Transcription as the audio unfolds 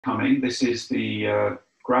coming. This is the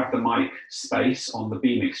Grab the Mic space on the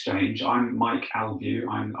Beam Exchange. I'm Mike Alview.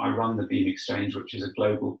 I run the Beam Exchange, which is a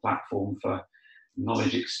global platform for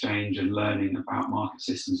knowledge exchange and learning about market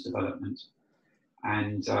systems development.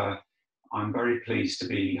 And I'm very pleased to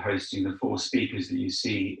be hosting the 4 speakers that you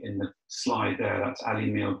see in the slide there. That's Ali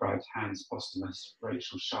Miehlbradt, Hans Posthumus,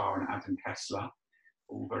 Rachel Shah, and Adam Kessler,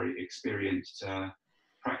 all very experienced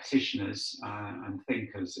practitioners and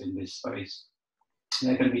thinkers in this space.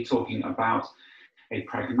 They're going to be talking about a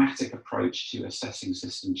pragmatic approach to assessing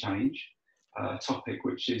system change, a topic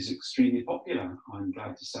which is extremely popular, I'm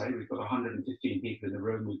glad to say. We've got 115 people in the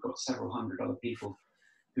room. We've got several hundred other people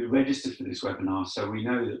who registered for this webinar, so we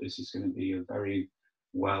know that this is going to be a very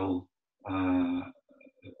well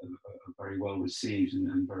received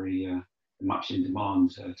and very much in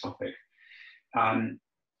demand topic.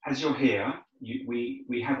 As you're here,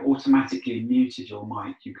 we have automatically muted your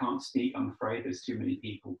mic. You can't speak, I'm afraid, there's too many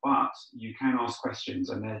people, but you can ask questions,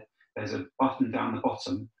 and there's a button down the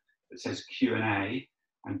bottom that says Q&A,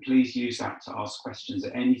 and please use that to ask questions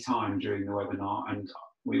at any time during the webinar, and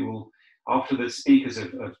we will, after the speakers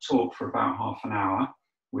have talked for about half an hour,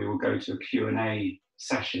 we will go to a Q&A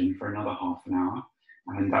session for another half an hour,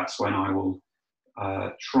 and that's when I will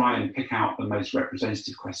try and pick out the most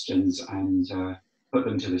representative questions and put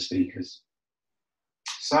them to the speakers.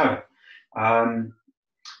 So,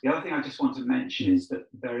 the other thing I just want to mention is that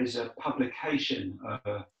there is a publication,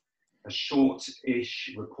 a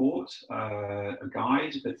short-ish report, a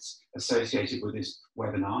guide that's associated with this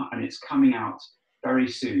webinar, and it's coming out very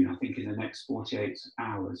soon, I think in the next 48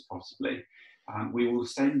 hours possibly. We will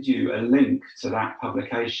send you a link to that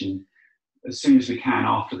publication as soon as we can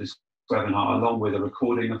after this webinar, along with a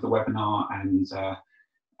recording of the webinar and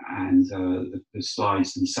the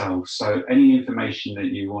slides themselves. So any information that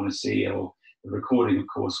you want to see, or the recording of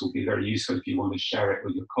course will be very useful if you want to share it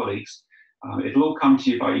with your colleagues. It'll all come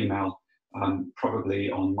to you by email,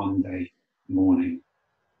 probably on Monday morning.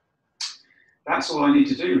 That's all I need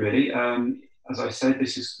to do really. As I said,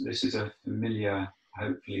 this is a familiar,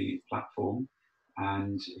 hopefully, platform.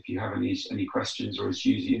 And if you have any questions or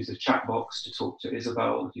issues, use the chat box to talk to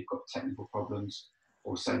Isabel if you've got technical problems,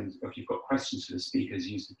 or if you've got questions for the speakers,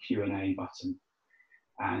 use the Q&A button.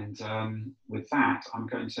 And with that, I'm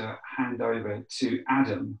going to hand over to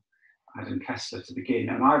Adam Kessler to begin.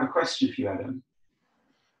 And I have a question for you, Adam.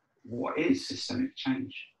 What is systemic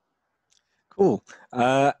change? Cool.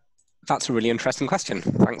 That's a really interesting question.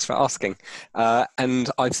 Thanks for asking. And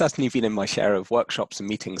I've certainly been in my share of workshops and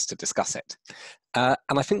meetings to discuss it. And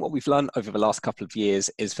I think what we've learned over the last couple of years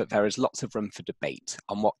is that there is lots of room for debate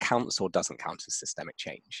on what counts or doesn't count as systemic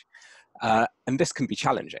change. And this can be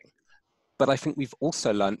challenging. But I think we've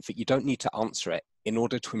also learned that you don't need to answer it in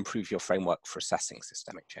order to improve your framework for assessing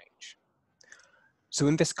systemic change. So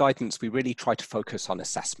in this guidance, we really try to focus on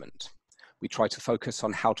assessment. We try to focus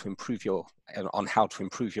on how to improve your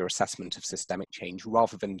assessment of systemic change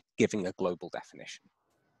rather than giving a global definition.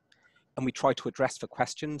 And we try to address the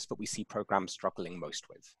questions that we see programs struggling most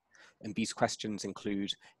with. And these questions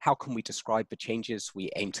include, how can we describe the changes we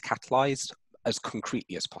aim to catalyze as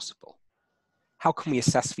concretely as possible? How can we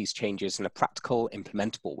assess these changes in a practical,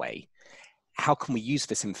 implementable way? How can we use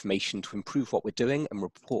this information to improve what we're doing and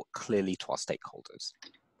report clearly to our stakeholders?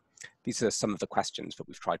 These are some of the questions that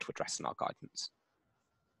we've tried to address in our guidance.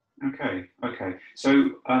 Okay. So,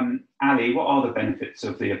 Ali, what are the benefits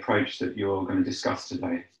of the approach that you're going to discuss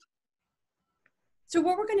today? So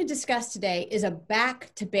what we're going to discuss today is a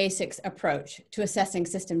back to basics approach to assessing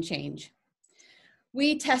system change.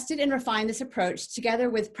 We tested and refined this approach together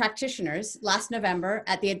with practitioners last November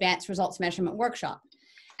at the Advanced Results Measurement Workshop.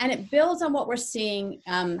 And it builds on what we're seeing,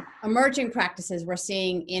 emerging practices we're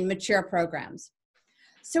seeing in mature programs.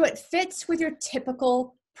 So it fits with your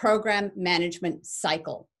typical program management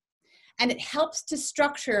cycle. And it helps to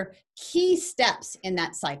structure key steps in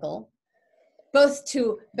that cycle, both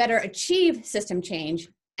to better achieve system change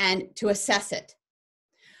and to assess it.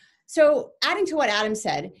 So adding to what Adam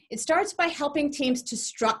said, it starts by helping teams to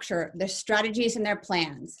structure their strategies and their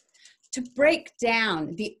plans, to break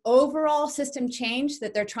down the overall system change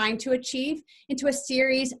that they're trying to achieve into a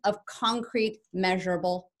series of concrete,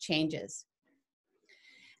 measurable changes.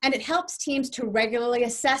 And it helps teams to regularly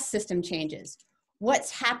assess system changes, what's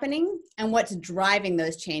happening and what's driving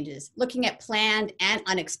those changes, looking at planned and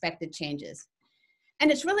unexpected changes. And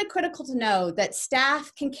it's really critical to know that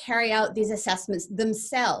staff can carry out these assessments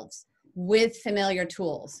themselves with familiar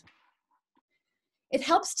tools. It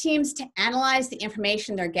helps teams to analyze the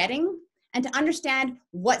information they're getting and to understand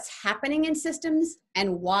what's happening in systems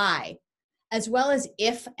and why, as well as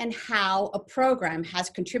if and how a program has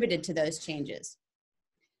contributed to those changes.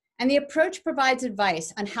 And the approach provides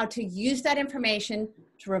advice on how to use that information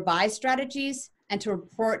to revise strategies and to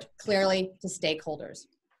report clearly to stakeholders.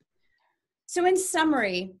 So in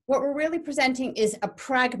summary, what we're really presenting is a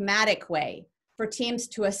pragmatic way for teams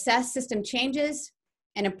to assess system changes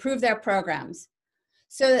and improve their programs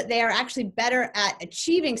so that they are actually better at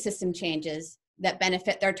achieving system changes that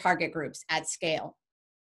benefit their target groups at scale.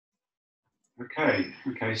 Okay.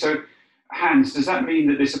 So Hans, does that mean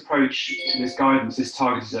that this approach, this guidance is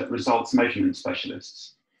targeted at results measurement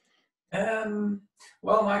specialists?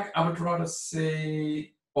 Well, Mike, I would rather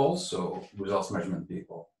say also results measurement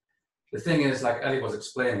people. The thing is, like Ellie was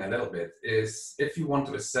explaining a little bit, is if you want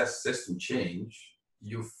to assess system change,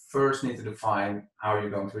 you first need to define how you're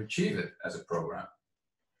going to achieve it as a program.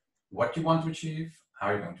 What you want to achieve,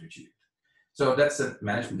 how you're going to achieve it. So that's a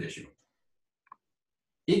management issue.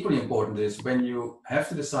 Equally important is when you have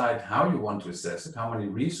to decide how you want to assess it, how many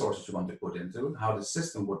resources you want to put into it, how the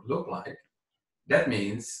system would look like. That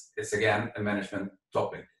means it's again a management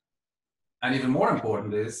topic. And even more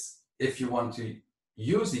important is if you want to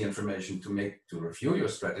use the information to review your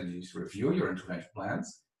strategies, review your intervention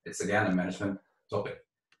plans, it's again a management topic.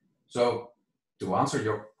 So to answer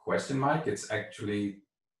your question, Mike, it's actually,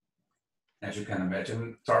 as you can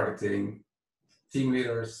imagine, targeting team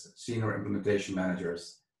leaders, senior implementation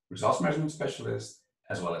managers, results management specialists,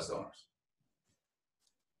 as well as donors.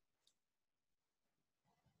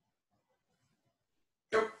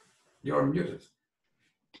 Yep, you're muted.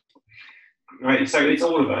 Great, so it's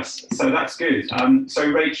all of us, so that's good.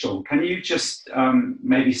 So Rachel, can you just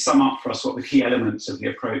maybe sum up for us what the key elements of the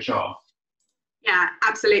approach are? Yeah,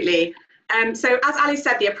 absolutely. So as Ali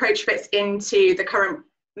said, the approach fits into the current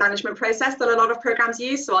management process that a lot of programs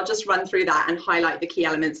use, so I'll just run through that and highlight the key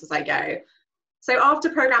elements as I go. So after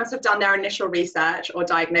programs have done their initial research or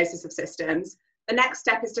diagnosis of systems, the next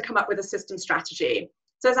step is to come up with a system strategy.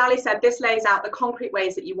 So as Ali said, this lays out the concrete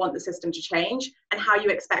ways that you want the system to change and how you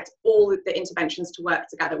expect all the interventions to work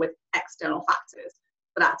together with external factors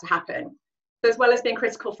for that to happen. So as well as being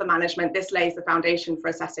critical for management, this lays the foundation for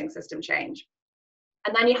assessing system change.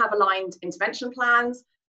 And then you have aligned intervention plans,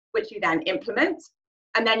 which you then implement.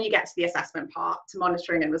 And then you get to the assessment part, to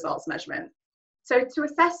monitoring and results measurement. So to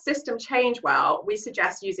assess system change well, we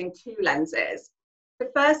suggest using two lenses.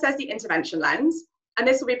 The first is the intervention lens, and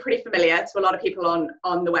this will be pretty familiar to a lot of people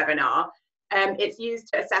on the webinar. It's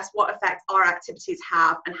used to assess what effect our activities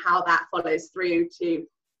have and how that follows through to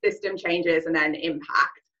system changes and then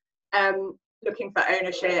impact. Looking for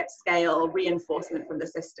ownership, scale, reinforcement from the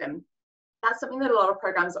system. That's something that a lot of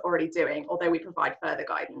programs are already doing, although we provide further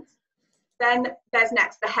guidance. Then there's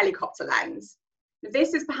next the helicopter lens.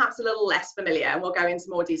 This is perhaps a little less familiar, and we'll go into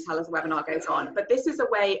more detail as the webinar goes on, but this is a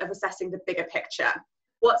way of assessing the bigger picture.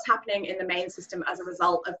 What's happening in the main system as a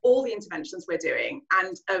result of all the interventions we're doing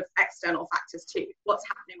and of external factors too. What's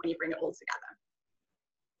happening when you bring it all together.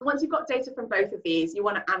 Once you've got data from both of these, you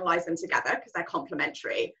want to analyze them together because they're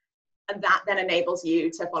complementary. And that then enables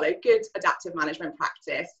you to follow good adaptive management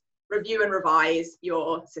practice, review and revise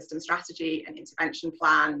your system strategy and intervention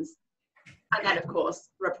plans, and then of course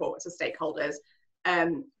report to stakeholders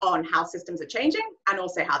on how systems are changing and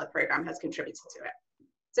also how the program has contributed to it.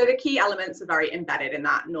 So the key elements are very embedded in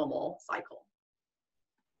that normal cycle.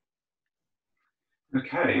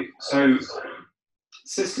 Okay, so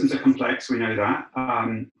systems are complex, we know that.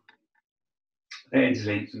 They're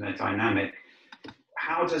interlinked and they're dynamic.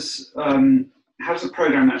 How does a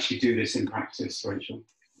program actually do this in practice, Rachel?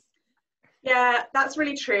 Yeah, that's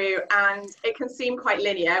really true, and it can seem quite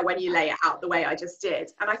linear when you lay it out the way I just did.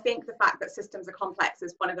 And I think the fact that systems are complex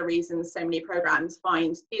is one of the reasons so many programs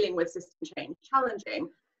find dealing with system change challenging,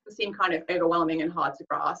 to seem kind of overwhelming and hard to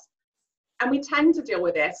grasp. And we tend to deal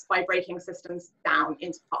with this by breaking systems down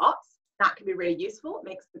into parts. That can be really useful, it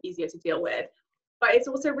makes them easier to deal with. But it's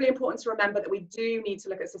also really important to remember that we do need to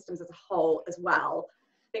look at systems as a whole as well,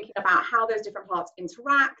 thinking about how those different parts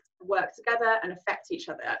interact, work together and affect each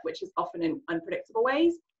other, which is often in unpredictable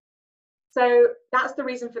ways. So that's the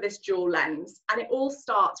reason for this dual lens. And it all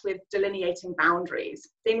starts with delineating boundaries,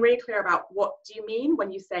 being really clear about what do you mean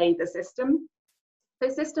when you say the system. So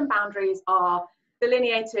system boundaries are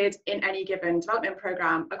delineated in any given development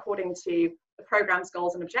program according to the program's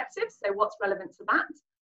goals and objectives. So what's relevant to that,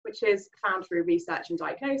 which is found through research and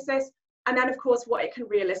diagnosis. And then of course, what it can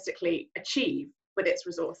realistically achieve with its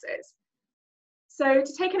resources. So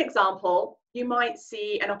to take an example, you might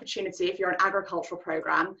see an opportunity if you're an agricultural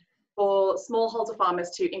program for smallholder farmers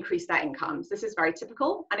to increase their incomes. This is very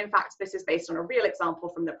typical. And in fact, this is based on a real example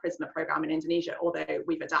from the prisoner program in Indonesia, although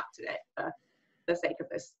we've adapted it for the sake of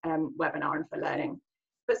this webinar and for learning.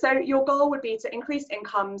 But so your goal would be to increase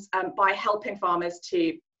incomes by helping farmers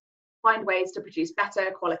to find ways to produce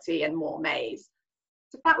better quality and more maize.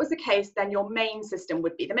 So if that was the case, then your main system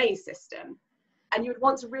would be the maize system. And you would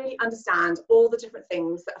want to really understand all the different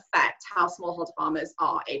things that affect how smallholder farmers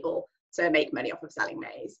are able to make money off of selling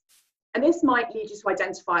maize. And this might lead you to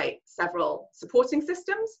identify several supporting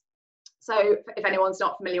systems. So if anyone's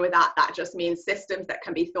not familiar with that, that just means systems that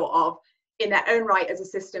can be thought of in their own right as a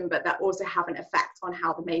system, but that also have an effect on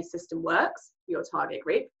how the maize system works for your target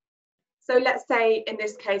group. So let's say in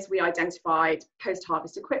this case, we identified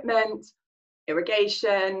post-harvest equipment,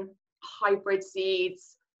 irrigation, hybrid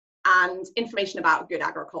seeds, and information about good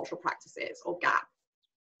agricultural practices, or GAP.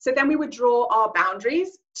 So then we would draw our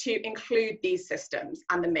boundaries to include these systems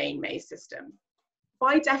and the main maize system.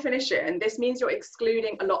 By definition, this means you're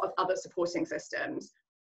excluding a lot of other supporting systems.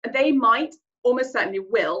 And they might, almost certainly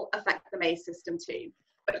will, affect the maize system too.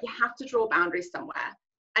 But you have to draw boundaries somewhere.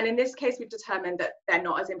 And in this case, we've determined that they're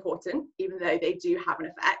not as important, even though they do have an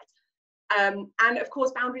effect. And of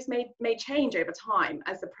course, boundaries may change over time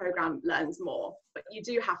as the program learns more, but you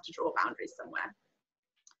do have to draw boundaries somewhere.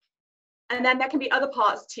 And then there can be other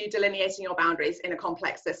parts to delineating your boundaries in a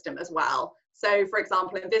complex system as well. So for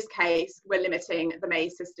example, in this case, we're limiting the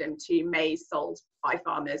maize system to maize sold by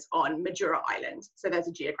farmers on Majura Island. So there's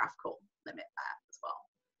a geographical limit there as well.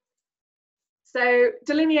 So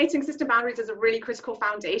delineating system boundaries is a really critical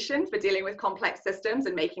foundation for dealing with complex systems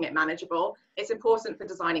and making it manageable. It's important for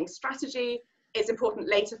designing strategy. It's important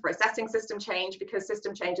later for assessing system change, because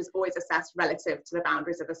system change is always assessed relative to the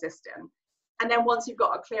boundaries of the system. And then once you've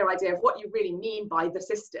got a clear idea of what you really mean by the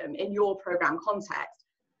system in your program context,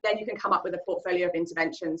 then you can come up with a portfolio of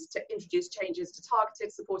interventions to introduce changes to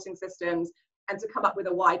targeted supporting systems and to come up with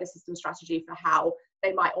a wider system strategy for how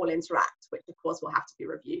they might all interact, which of course will have to be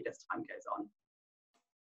reviewed as time goes on.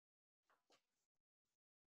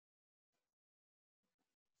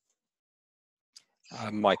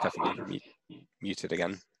 Mike, I think you're muted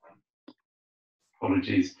again.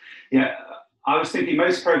 Apologies. Yeah, I was thinking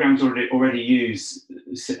most programs already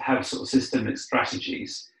have sort of systemic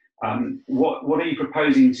strategies. What are you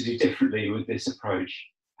proposing to do differently with this approach?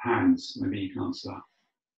 Hans, maybe you can answer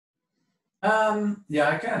that. Yeah,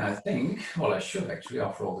 I can, I think. Well, I should actually,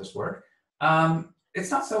 after all this work.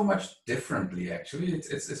 It's not so much differently, actually.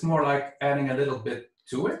 It's more like adding a little bit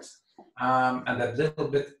to it. And that little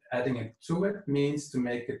bit adding it to it means to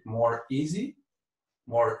make it more easy,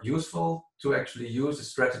 more useful to actually use a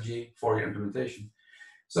strategy for your implementation.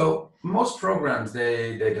 So most programs,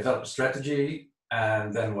 they develop a strategy,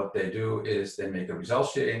 and then what they do is they make a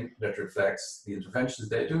result chain that reflects the interventions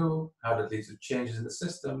they do, how that leads to changes in the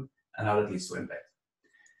system, and how that leads to impact.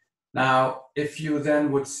 Now, if you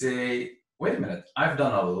then would say, wait a minute, I've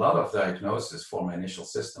done a lot of diagnosis for my initial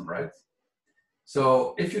system, right?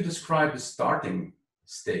 So if you describe the starting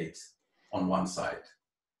state on one side,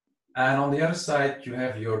 and on the other side, you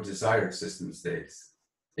have your desired system states.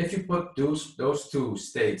 If you put those two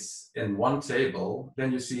states in one table,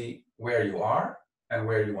 then you see where you are and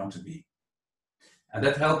where you want to be. And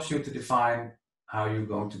that helps you to define how you're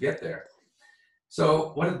going to get there.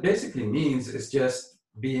 So what it basically means is just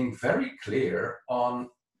being very clear on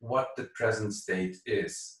what the present state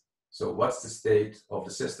is. So what's the state of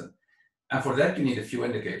the system? And for that, you need a few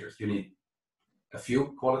indicators. You need a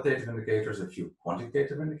few qualitative indicators, a few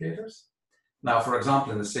quantitative indicators. Now, for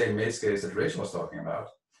example, in the same maize case that Rachel was talking about,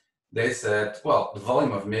 they said, well, the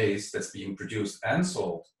volume of maize that's being produced and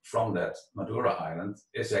sold from that Madura Island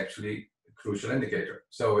is actually a crucial indicator.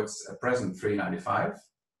 So it's a present 395,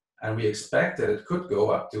 and we expect that it could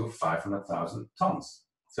go up to 500,000 tons.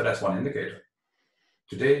 So that's one indicator,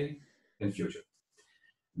 today and future.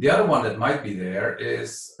 The other one that might be there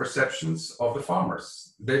is perceptions of the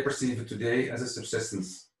farmers. They perceive it today as a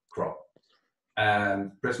subsistence crop.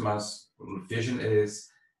 And Prisma's vision is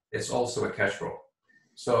it's also a cash crop.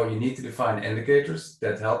 So you need to define indicators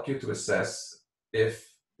that help you to assess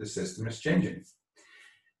if the system is changing.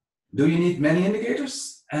 Do you need many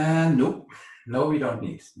indicators? Nope. No, we don't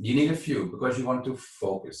need. You need a few because you want to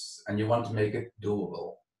focus and you want to make it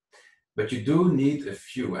doable. But you do need a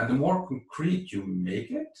few, and the more concrete you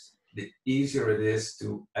make it, the easier it is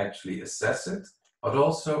to actually assess it, but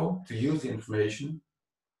also to use the information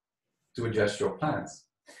to adjust your plans.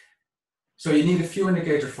 So you need a few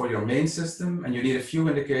indicators for your main system, and you need a few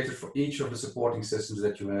indicators for each of the supporting systems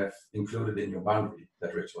that you have included in your boundary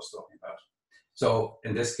that Rich was talking about. So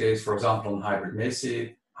in this case, for example, on hybrid maize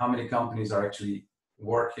seed, how many companies are actually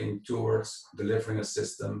working towards delivering a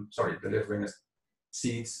seeds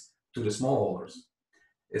to the smallholders?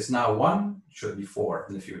 It's now 1, should be 4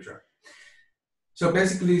 in the future. So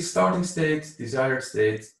basically starting state, desired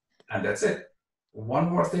state, and that's it. One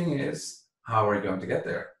more thing is, how are you going to get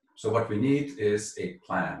there? So what we need is a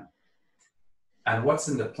plan. And what's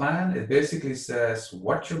in the plan? It basically says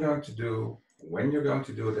what you're going to do, when you're going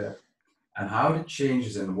to do that, and how the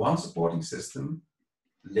changes in one supporting system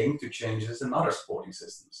link to changes in other supporting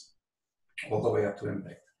systems, all the way up to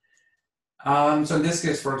impact. So in this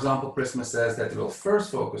case, for example, Prisma says that it will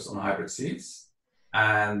first focus on hybrid seeds,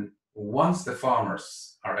 and once the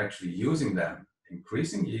farmers are actually using them,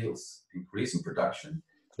 increasing yields, increasing production,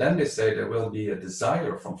 then they say there will be a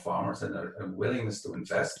desire from farmers and a willingness to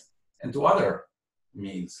invest into other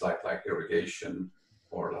means like irrigation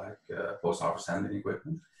or like post-harvest handling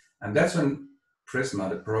equipment. And that's when Prisma,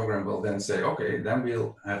 the program, will then say, okay, then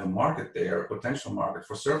we'll have a market there, a potential market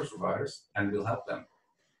for service providers, and we'll help them.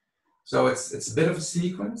 So it's a bit of a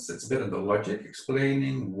sequence, it's a bit of the logic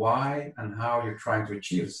explaining why and how you're trying to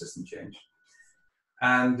achieve a system change.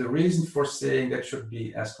 And the reason for saying that should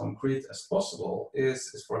be as concrete as possible is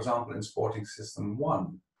for example, in supporting system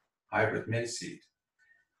 1, hybrid maize seed.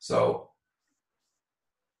 So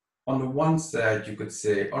on the one side, you could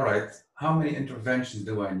say, all right, how many interventions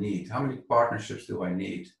do I need? How many partnerships do I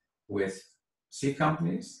need with seed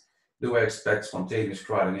companies? Do I expect spontaneous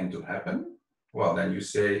crowding in to happen? Well, then you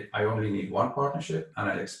say, I only need one partnership, and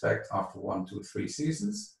I expect after 1, 2, 3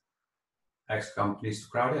 seasons, X companies to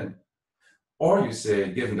crowd in. Or you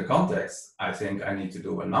say, given the context, I think I need to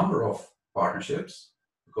do a number of partnerships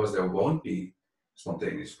because there won't be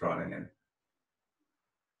spontaneous crowding in.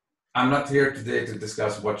 I'm not here today to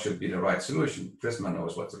discuss what should be the right solution. Prisma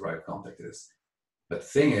knows what the right context is. But the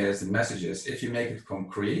thing is, the message is, if you make it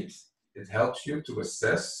concrete, it helps you to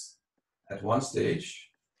assess at one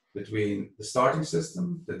stage between the starting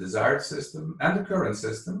system, the desired system, and the current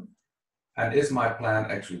system, and is my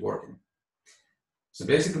plan actually working? So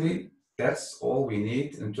basically, that's all we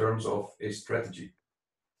need in terms of a strategy.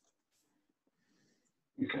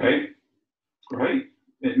 Okay, great.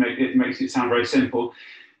 It makes it sound very simple.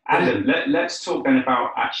 Adam, let's talk then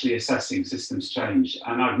about actually assessing systems change.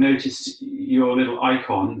 And I've noticed your little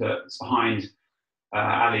icon that's behind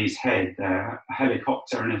Ali's head there, a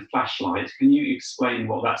helicopter and a flashlight. Can you explain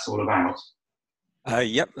what that's all about?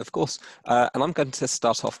 Yep, of course. And I'm going to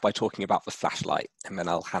start off by talking about the flashlight, and then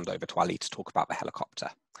I'll hand over to Ali to talk about the helicopter.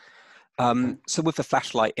 So with the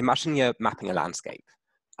flashlight, imagine you're mapping a landscape.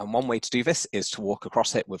 And one way to do this is to walk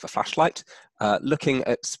across it with a flashlight, looking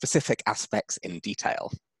at specific aspects in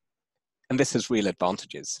detail. And this has real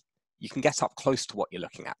advantages. You can get up close to what you're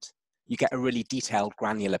looking at. You get a really detailed,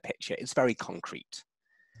 granular picture. It's very concrete.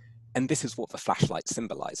 And this is what the flashlight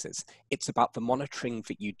symbolizes. It's about the monitoring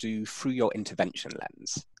that you do through your intervention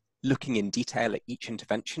lens, looking in detail at each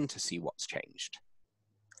intervention to see what's changed.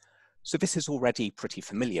 So this is already pretty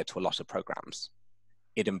familiar to a lot of programs.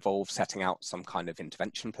 It involves setting out some kind of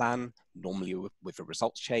intervention plan, normally with a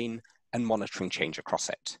results chain, and monitoring change across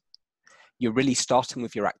it. You're really starting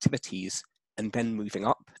with your activities and then moving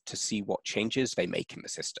up to see what changes they make in the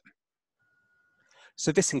system.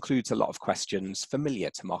 So this includes a lot of questions familiar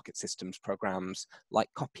to market systems programs like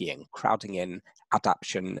copying, crowding in,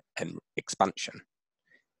 adaptation, and expansion.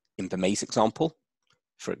 In the maize example,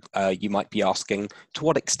 you might be asking, to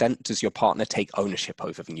what extent does your partner take ownership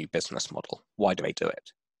over the new business model? Why do they do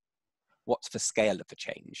it? What's the scale of the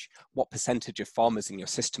change? What percentage of farmers in your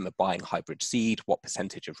system are buying hybrid seed? What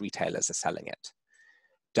percentage of retailers are selling it?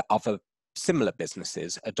 Do other similar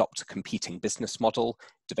businesses adopt a competing business model?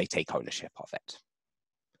 Do they take ownership of it?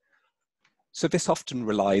 So this often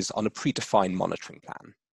relies on a predefined monitoring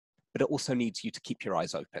plan, but it also needs you to keep your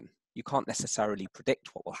eyes open. You can't necessarily predict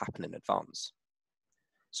what will happen in advance.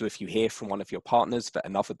 So if you hear from one of your partners that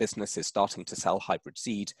another business is starting to sell hybrid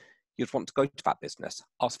seed, you'd want to go to that business,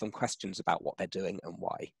 ask them questions about what they're doing and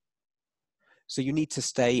why. So you need to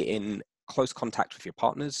stay in close contact with your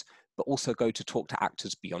partners, but also go to talk to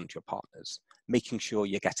actors beyond your partners, making sure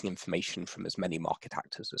you're getting information from as many market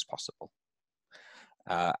actors as possible.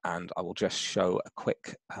 And I will just show a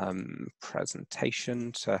quick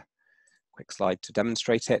presentation, quick slide to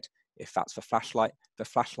demonstrate it. If that's the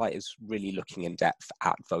flashlight is really looking in depth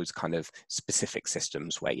at those kind of specific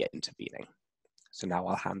systems where you're intervening. So now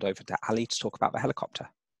I'll hand over to Ali to talk about the helicopter.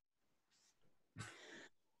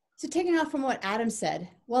 So taking off from what Adam said,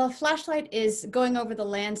 while a flashlight is going over the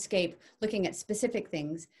landscape, looking at specific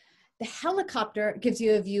things, the helicopter gives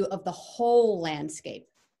you a view of the whole landscape.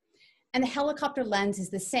 And the helicopter lens is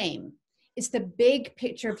the same. It's the big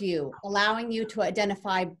picture view, allowing you to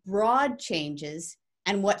identify broad changes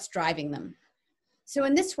and what's driving them. So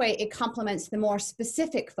in this way, it complements the more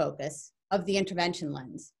specific focus of the intervention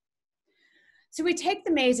lens. So we take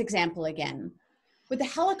the maize example again. With the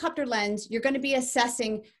helicopter lens, you're going to be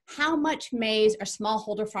assessing how much maize are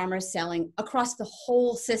smallholder farmers selling across the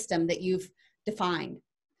whole system that you've defined,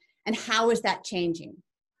 and how is that changing?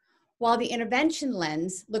 While the intervention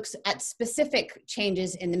lens looks at specific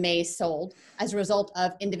changes in the maize sold as a result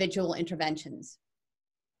of individual interventions.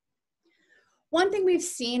 One thing we've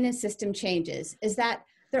seen in system changes is that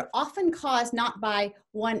they're often caused not by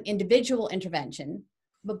one individual intervention,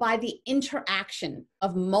 but by the interaction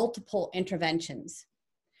of multiple interventions.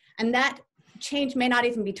 And that change may not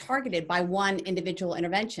even be targeted by one individual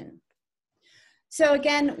intervention. So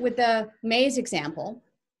again, with the maize example,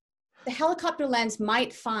 the helicopter lens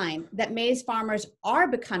might find that maize farmers are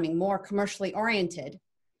becoming more commercially oriented,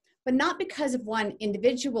 but not because of one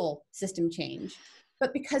individual system change,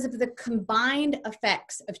 but because of the combined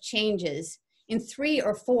effects of changes in 3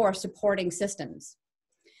 or 4 supporting systems.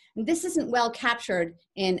 And this isn't well captured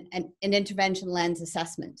in an intervention lens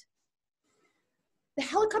assessment. The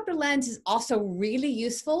helicopter lens is also really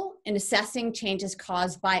useful in assessing changes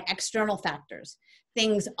caused by external factors,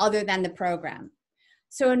 things other than the program.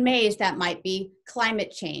 So in maize, that might be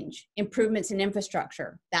climate change, improvements in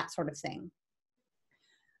infrastructure, that sort of thing.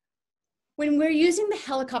 When we're using the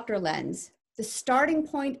helicopter lens, the starting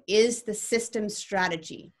point is the system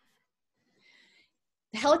strategy.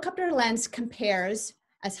 The helicopter lens compares,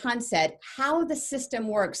 as Hans said, how the system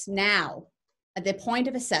works now at the point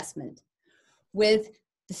of assessment with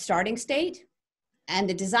the starting state and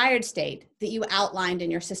the desired state that you outlined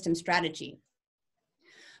in your system strategy.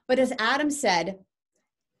 But as Adam said,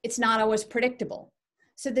 it's not always predictable.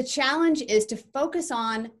 So the challenge is to focus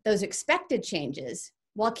on those expected changes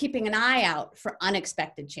while keeping an eye out for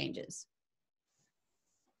unexpected changes.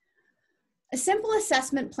 A simple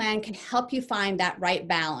assessment plan can help you find that right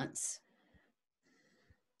balance.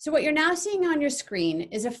 So what you're now seeing on your screen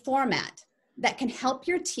is a format that can help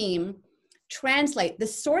your team translate the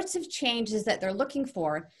sorts of changes that they're looking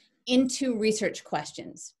for into research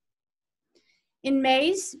questions. In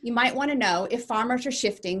maize, you might want to know if farmers are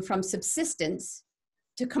shifting from subsistence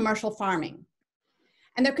to commercial farming.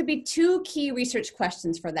 And there could be 2 key research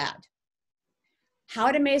questions for that.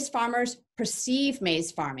 How do maize farmers perceive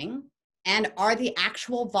maize farming? And are the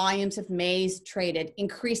actual volumes of maize traded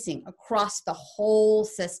increasing across the whole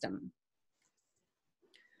system?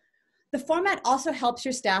 The format also helps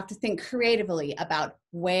your staff to think creatively about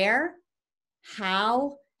where,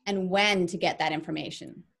 how, and when to get that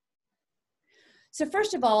information. So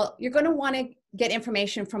first of all, you're going to want to get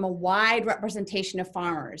information from a wide representation of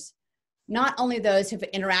farmers, not only those who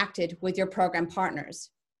have interacted with your program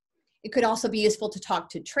partners. It could also be useful to talk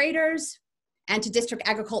to traders and to district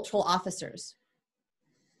agricultural officers.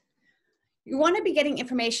 You want to be getting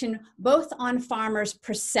information both on farmers'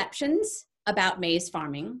 perceptions about maize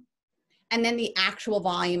farming and then the actual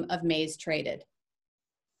volume of maize traded.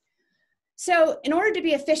 So in order to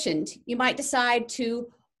be efficient, you might decide to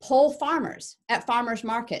poll farmers at farmers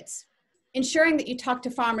markets, ensuring that you talk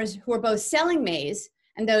to farmers who are both selling maize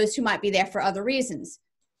and those who might be there for other reasons,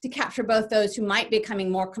 to capture both those who might be becoming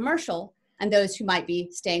more commercial and those who might be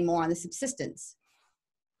staying more on the subsistence.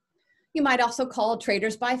 You might also call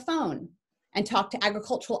traders by phone and talk to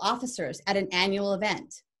agricultural officers at an annual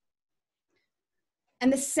event.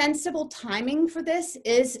 And the sensible timing for this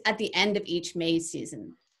is at the end of each maize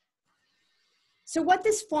season. So what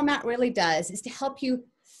this format really does is to help you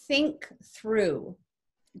think through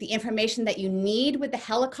the information that you need with the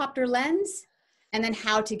helicopter lens and then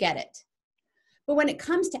how to get it. But when it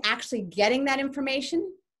comes to actually getting that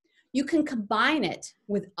information, you can combine it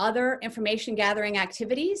with other information gathering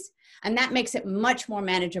activities, and that makes it much more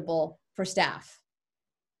manageable for staff.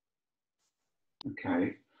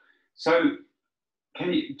 Okay, so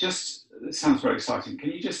can you just, it sounds very exciting,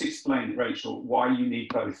 can you just explain, Rachel, why you need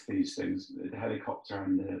both these things, the helicopter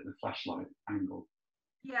and the flashlight angle?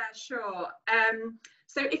 Yeah, sure.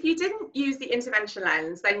 So if you didn't use the intervention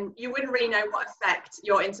lens, then you wouldn't really know what effect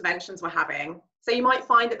your interventions were having. So you might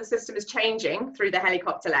find that the system is changing through the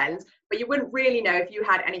helicopter lens, but you wouldn't really know if you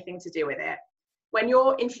had anything to do with it. When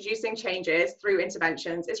you're introducing changes through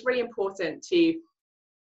interventions, it's really important to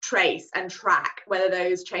trace and track whether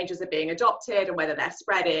those changes are being adopted and whether they're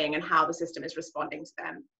spreading and how the system is responding to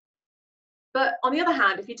them. But on the other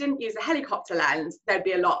hand, if you didn't use a helicopter lens, there'd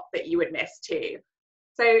be a lot that you would miss too.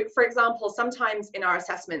 So for example, sometimes in our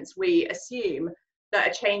assessments, we assume that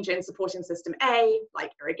a change in supporting system A,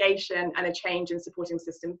 like irrigation, and a change in supporting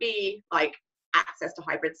system B, like access to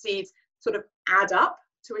hybrid seeds, sort of add up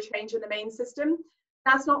to a change in the main system.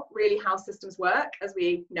 That's not really how systems work, as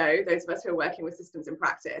we know, those of us who are working with systems in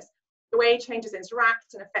practice. The way changes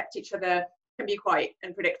interact and affect each other can be quite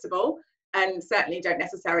unpredictable. and certainly don't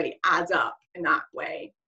necessarily add up in that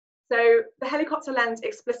way. So the helicopter lens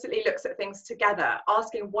explicitly looks at things together,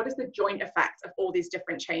 asking what is the joint effect of all these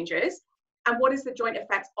different changes, and what is the joint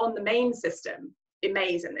effect on the main system, in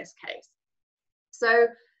Maze in this case. So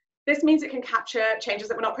this means it can capture changes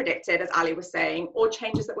that were not predicted, as Ali was saying, or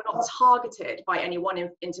changes that were not targeted by any one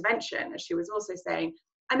intervention, as she was also saying,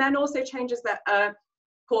 and then also changes that are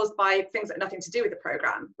caused by things that have nothing to do with the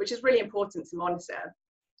program, which is really important to monitor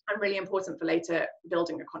and really important for later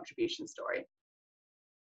building a contribution story.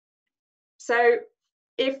 So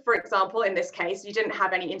if, for example, in this case, you didn't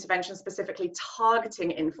have any intervention specifically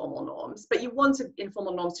targeting informal norms, but you wanted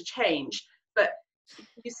informal norms to change, but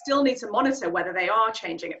you still need to monitor whether they are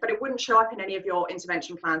changing it, but it wouldn't show up in any of your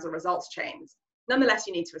intervention plans or results chains. Nonetheless,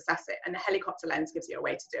 you need to assess it, and the helicopter lens gives you a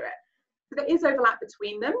way to do it. So there is overlap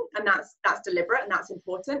between them, and that's deliberate and that's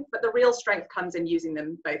important, but the real strength comes in using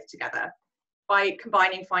them both together. By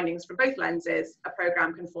combining findings from both lenses, a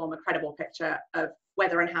program can form a credible picture of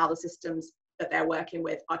whether and how the systems that they're working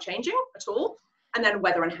with are changing at all, and then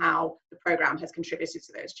whether and how the program has contributed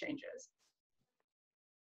to those changes.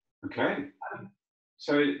 Okay,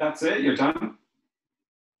 so that's it, you're done?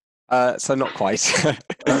 So not quite.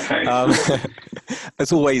 Okay.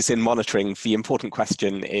 As always in monitoring, the important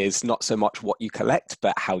question is not so much what you collect,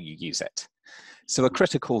 but how you use it. So a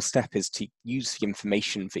critical step is to use the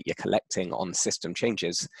information that you're collecting on system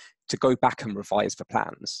changes to go back and revise the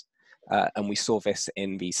plans. And we saw this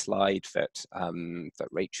in the slide that, that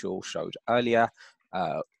Rachel showed earlier,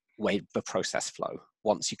 where the process flow.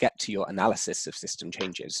 Once you get to your analysis of system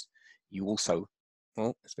changes, you also,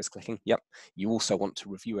 oh, is this clicking? Yep. You also want to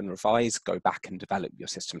review and revise, go back and develop your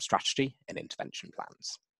system strategy and intervention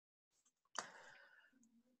plans.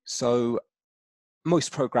 So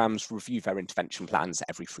most programs review their intervention plans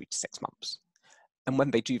every 3 to 6 months. And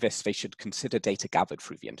when they do this, they should consider data gathered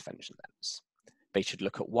through the intervention lens. They should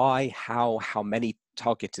look at why, how many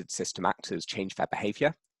targeted system actors change their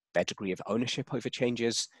behavior, their degree of ownership over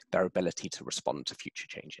changes, their ability to respond to future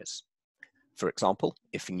changes. For example,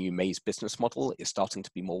 if a new Maze business model is starting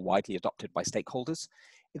to be more widely adopted by stakeholders,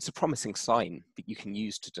 it's a promising sign that you can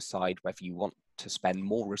use to decide whether you want to spend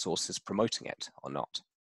more resources promoting it or not.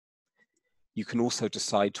 You can also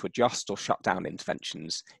decide to adjust or shut down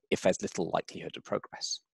interventions if there's little likelihood of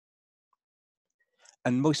progress.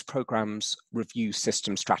 And most programs review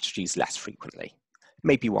system strategies less frequently,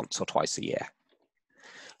 maybe once or twice a year.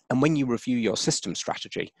 And when you review your system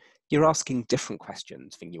strategy, you're asking different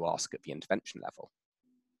questions than you ask at the intervention level.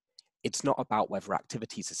 It's not about whether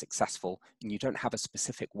activities are successful and you don't have a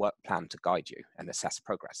specific work plan to guide you and assess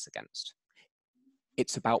progress against.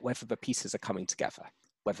 It's about whether the pieces are coming together,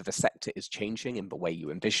 whether the sector is changing in the way you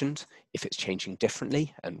envisioned, if it's changing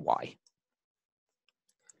differently and why.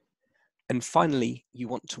 And finally, you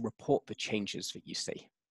want to report the changes that you see.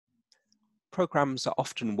 Programs are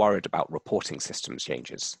often worried about reporting systems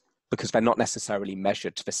changes because they're not necessarily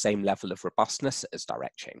measured to the same level of robustness as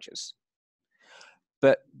direct changes.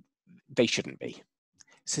 But they shouldn't be.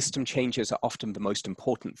 System changes are often the most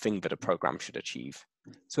important thing that a program should achieve.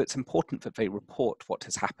 So it's important that they report what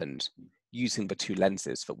has happened using the 2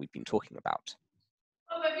 lenses that we've been talking about.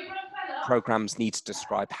 Programs need to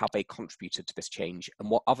describe how they contributed to this change and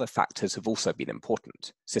what other factors have also been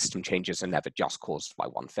important. System changes are never just caused by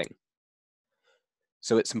one thing.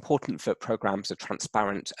 So it's important that programs are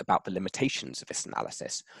transparent about the limitations of this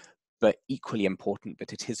analysis, but equally important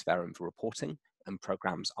that it is there in the reporting and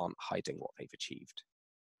programs aren't hiding what they've achieved.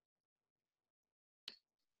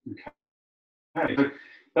 Okay,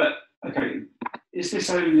 but okay, is this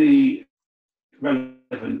only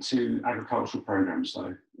relevant to agricultural programs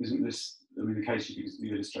though? Isn't this, I mean, the case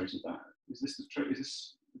you illustrated that. Is this the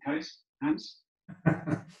case, Hans?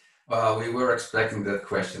 Well, we were expecting that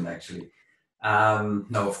question actually.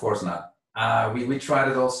 No, of course not. We tried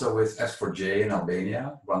it also with S4J in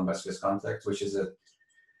Albania, run by Swiss Contact, which is a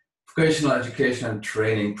vocational education and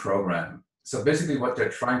training program. So basically what they're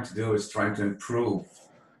trying to do is trying to improve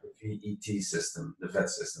the VET system, the VET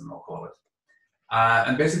system, I'll call it.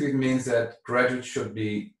 And basically it means that graduates should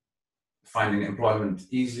be finding employment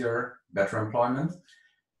easier, better employment.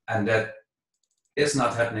 And that is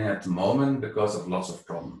not happening at the moment because of lots of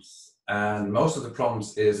problems. And most of the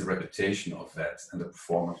problems is the reputation of VET and the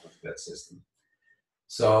performance of the VET system.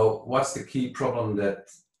 So what's the key problem that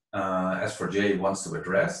S4J wants to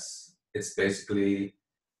address? It's basically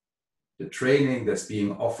the training that's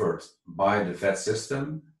being offered by the VET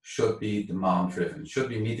system should be demand-driven, should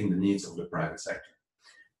be meeting the needs of the private sector.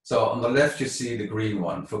 So on the left, you see the green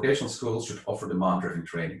one. Vocational schools should offer demand-driven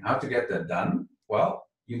training. How to get that done? Well,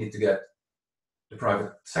 you need to get the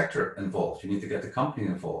private sector involved. You need to get the company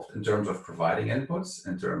involved in terms of providing inputs,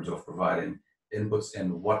 in terms of providing inputs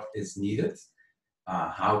in what is needed,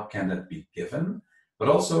 how can that be given, but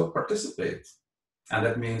also participate. And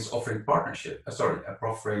that means offering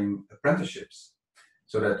offering apprenticeships,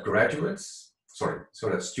 so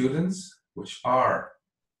that students which are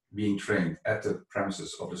being trained at the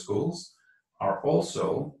premises of the schools are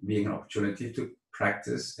also being an opportunity to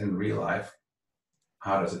practice in real life.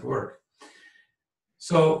 How does it work?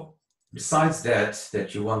 So besides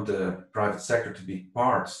that you want the private sector to be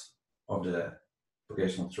part of the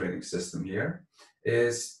vocational training system here,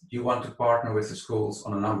 is you want to partner with the schools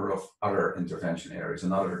on a number of other intervention areas,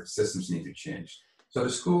 and other systems need to change. So the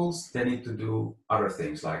schools, they need to do other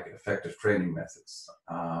things like effective training methods,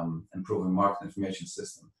 improving market information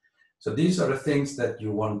system. So these are the things that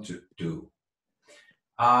you want to do.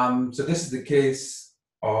 So this is the case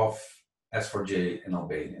of S4J in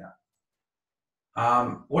Albania.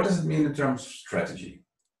 What does it mean in terms of strategy?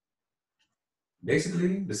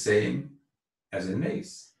 Basically the same as in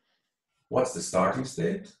MACE. What's the starting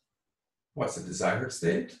state? What's the desired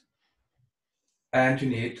state? And you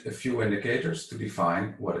need a few indicators to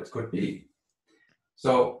define what it could be.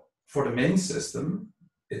 So for the main system,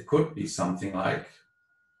 it could be something like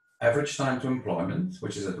average time to employment,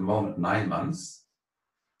 which is at the moment 9 months.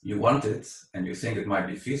 You want it, and you think it might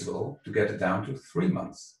be feasible, to get it down to 3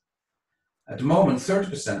 months. At the moment,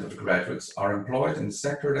 30% of the graduates are employed in the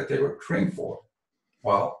sector that they were trained for.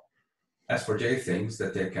 Well, S4J thinks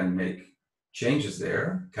that they can make changes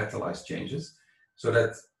there, catalyze changes, so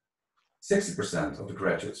that 60% of the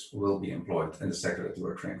graduates will be employed in the sector that they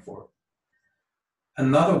were trained for.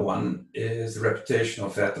 Another one is the reputation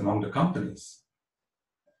of that among the companies.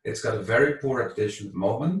 It's got a very poor reputation at the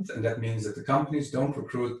moment, and that means that the companies don't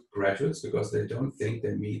recruit graduates because they don't think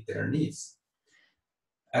they meet their needs.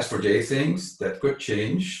 S4J thinks that could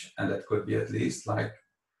change, and that could be at least like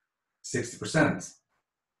 60%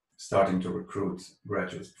 starting to recruit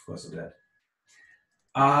graduates because of that.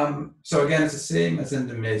 So again, it's the same as in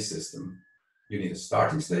the MACE system. You need a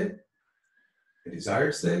starting state, a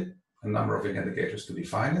desired state, a number of indicators to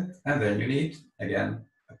define it, and then you need, again,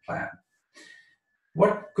 a plan.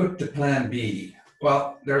 What could the plan be?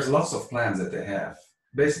 Well, there's lots of plans that they have.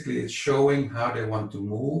 Basically, it's showing how they want to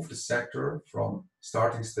move the sector from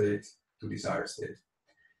starting state to desired state.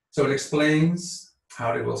 So it explains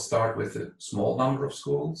how they will start with a small number of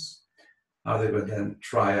schools, how they will then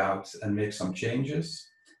try out and make some changes,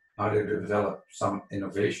 how they develop some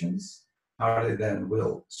innovations, how they then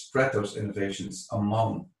will spread those innovations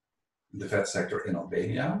among the vet sector in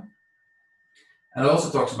Albania. And it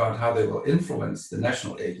also talks about how they will influence the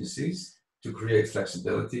national agencies to create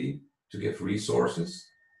flexibility, to give resources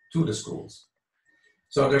to the schools.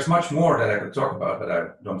 So there's much more that I could talk about, but I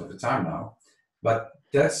don't have the time now. But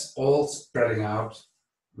that's all spreading out,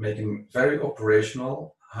 making very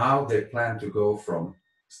operational how they plan to go from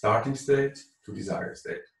starting state to desired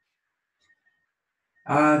state.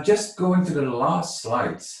 Just going to the last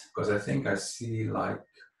slides, because I think I see like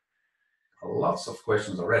lots of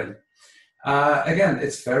questions already. Again,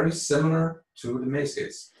 it's very similar to the MACE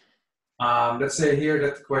case. Let's say here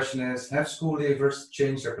that the question is, have school leavers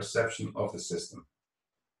changed their perception of the system?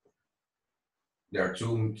 There are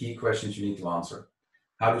two key questions you need to answer.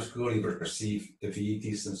 How do school leavers perceive the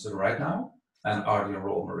VET system right now? And are the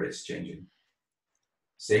enrollment rates changing?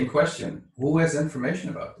 Same question, who has information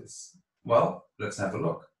about this? Well, let's have a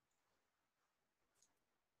look.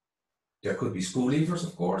 There could be school leavers,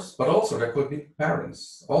 of course, but also there could be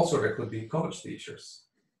parents. Also, there could be college teachers.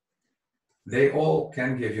 They all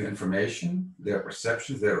can give you information, their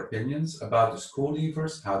perceptions, their opinions about the school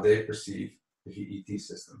leavers, how they perceive the VET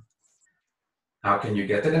system. How can you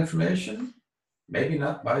get that information? Maybe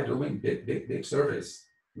not by doing big surveys.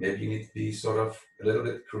 Maybe you need to be sort of a little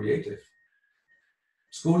bit creative.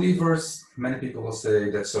 School leavers, many people will say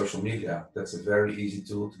that social media, that's a very easy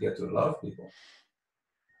tool to get to a lot of people.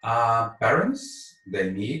 Parents, they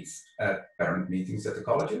meet at parent meetings at the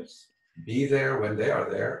colleges. Be there when they are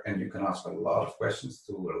there, and you can ask a lot of questions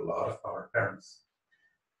to a lot of our parents.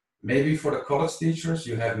 Maybe for the college teachers,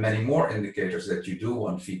 you have many more indicators that you do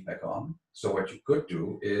want feedback on. So what you could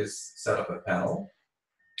do is set up a panel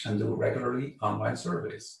and do regularly online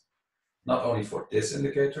surveys, not only for this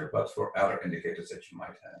indicator, but for other indicators that you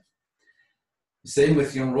might have. Same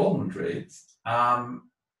with the enrollment rate.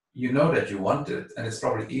 You know that you want it, and it's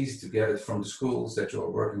probably easy to get it from the schools that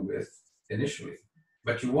you're working with initially.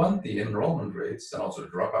 But you want the enrollment rates and also the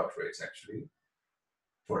dropout rates actually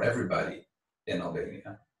for everybody in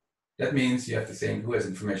Albania. That means you have to think who has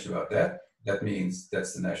information about that. That means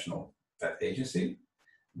that's the National Vet Agency.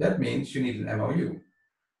 that means you need an MOU.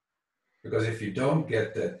 Because if you don't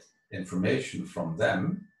get that information from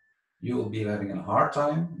them, you will be having a hard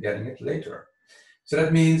time getting it later. So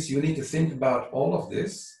that means you need to think about all of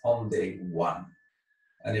this on day one.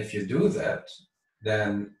 And if you do that,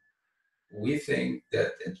 then we think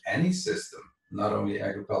that in any system, not only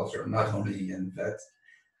agriculture, not only in vet,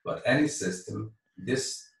 but any system,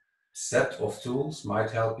 this set of tools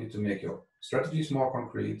might help you to make your strategies more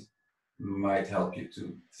concrete, might help you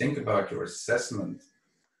to think about your assessment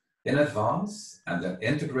in advance and then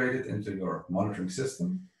integrate it into your monitoring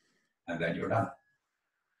system, and then you're done.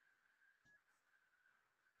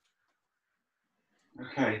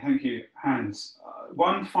 Okay, thank you, Hans.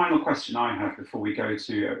 One final question I have before we go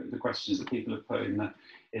to the questions that people have put in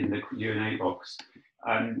the Q&A box.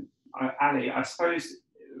 Ali, I suppose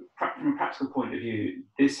from a practical point of view,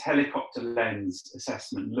 this helicopter lens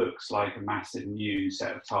assessment looks like a massive new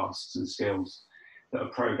set of tasks and skills that a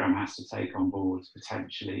program has to take on board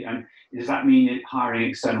potentially. And does that mean hiring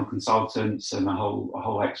external consultants and a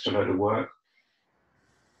whole extra load of work?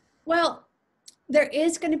 Well, there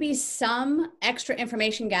is going to be some extra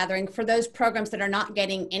information gathering for those programs that are not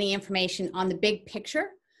getting any information on the big picture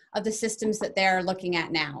of the systems that they're looking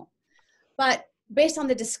at now. But based on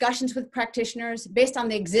the discussions with practitioners, based on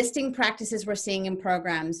the existing practices we're seeing in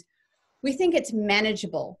programs, we think it's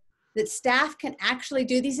manageable, that staff can actually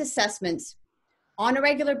do these assessments on a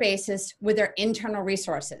regular basis with their internal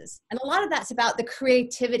resources. And a lot of that's about the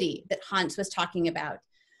creativity that Hans was talking about.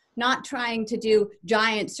 Not trying to do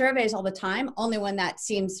giant surveys all the time, only when that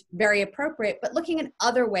seems very appropriate, but looking at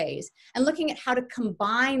other ways and looking at how to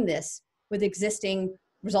combine this with existing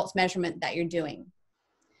results measurement that you're doing.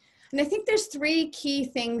 And I think there's three key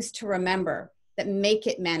things to remember that make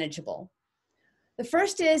it manageable. The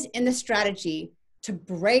first is in the strategy to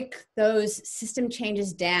break those system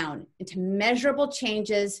changes down into measurable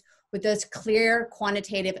changes with those clear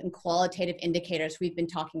quantitative and qualitative indicators we've been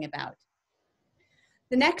talking about.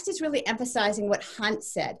 The next is really emphasizing what Hans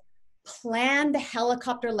said. Plan the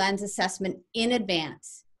helicopter lens assessment in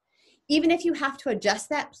advance. Even if you have to adjust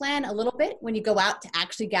that plan a little bit when you go out to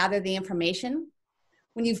actually gather the information,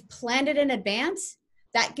 when you've planned it in advance,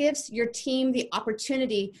 that gives your team the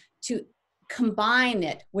opportunity to combine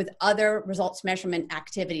it with other results measurement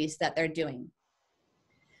activities that they're doing.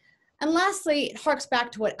 And lastly, it harks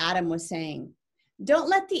back to what Adam was saying. Don't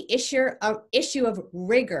let the issue of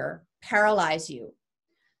rigor paralyze you.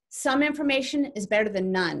 Some information is better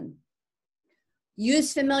than none.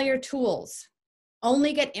 Use familiar tools.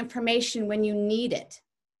 Only get information when you need it,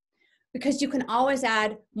 because you can always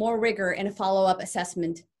add more rigor in a follow-up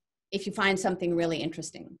assessment if you find something really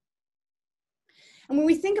interesting. And when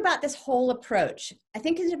we think about this whole approach, I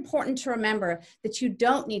think it's important to remember that you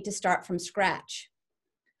don't need to start from scratch.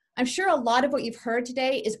 I'm sure a lot of what you've heard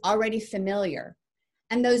today is already familiar.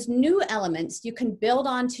 And those new elements you can build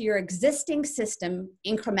onto your existing system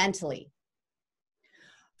incrementally.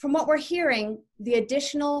 From what we're hearing, the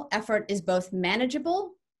additional effort is both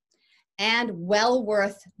manageable and well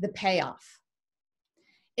worth the payoff.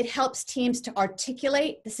 It helps teams to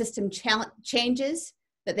articulate the system changes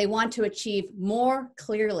that they want to achieve more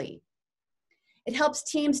clearly. It helps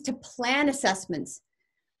teams to plan assessments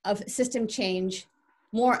of system change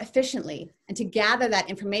more efficiently and to gather that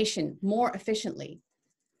information more efficiently.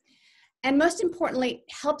 And most importantly,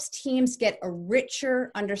 helps teams get a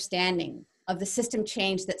richer understanding of the system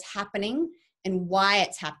change that's happening and why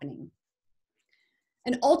it's happening.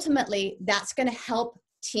 And ultimately, that's going to help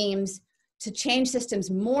teams to change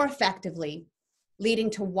systems more effectively,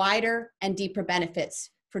 leading to wider and deeper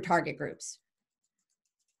benefits for target groups.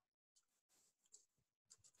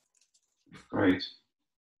 Great.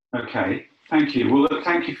 Okay, thank you. Well, look,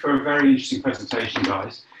 thank you for a very interesting presentation,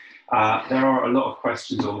 guys. There are a lot of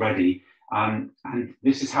questions already. And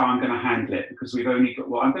this is how I'm going to handle it, because we've only got,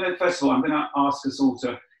 well, first of all, I'm going to ask us all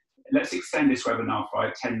to, let's extend this webinar for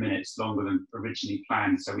 10 minutes longer than originally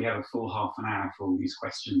planned. So we have a full half an hour for all these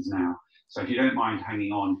questions now. So if you don't mind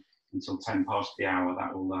hanging on until 10 past the hour,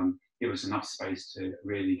 that will give us enough space to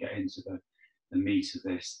really get into the meat of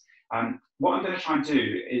this. What I'm going to try and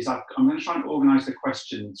do is I'm going to try and organise the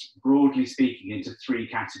questions, broadly speaking, into three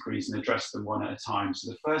categories and address them one at a time. So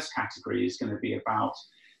the first category is going to be about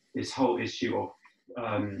this whole issue of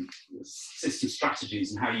system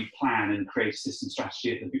strategies and how you plan and create a system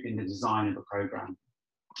strategy in the design of a program.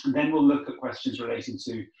 And then we'll look at questions relating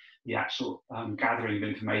to the actual gathering of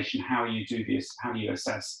information, how you do this, how you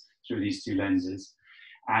assess through these two lenses.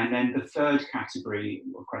 And then the third category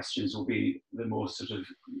of questions will be the more sort of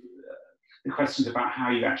the questions about how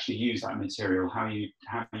you actually use that material, how you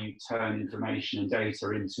turn information and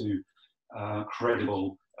data into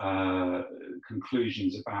credible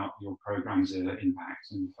conclusions about your program's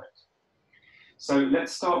impact and effect. So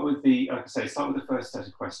let's start with the, like I say, start with the first set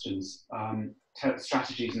of questions.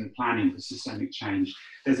 Strategies and planning for systemic change.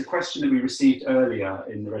 There's a question that we received earlier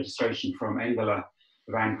in the registration from Engela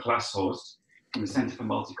van Klashorst from the Centre for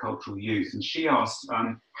Multicultural Youth, and she asked,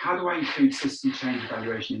 how do I include system change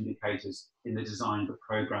evaluation indicators in the design of a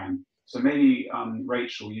programme? So maybe,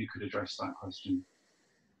 Rachel, you could address that question.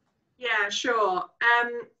 Yeah, sure.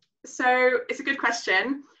 So it's a good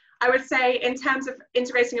question. I would say in terms of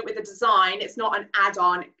integrating it with the design, it's not an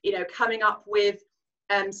add-on. You know, coming up with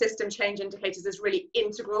system change indicators is really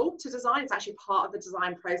integral to design. It's actually part of the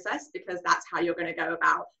design process, because that's how you're going to go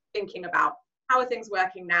about thinking about how are things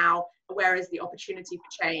working now, where is the opportunity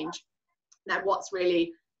for change, and what's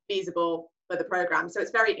really feasible for the program. So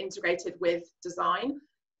it's very integrated with design.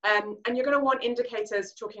 And you're going to want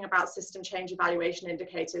indicators, talking about system change evaluation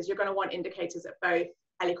indicators, you're going to want indicators at both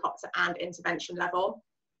helicopter and intervention level.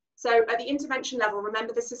 So at the intervention level,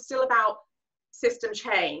 remember, this is still about system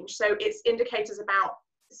change. So it's indicators about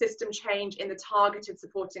system change in the targeted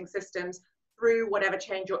supporting systems through whatever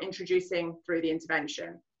change you're introducing through the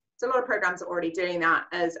intervention. So a lot of programs are already doing that.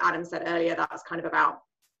 As Adam said earlier, that's kind of about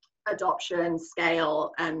adoption,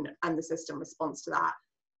 scale, and the system response to that.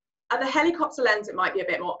 At the helicopter lens, it might be a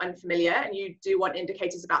bit more unfamiliar, and you do want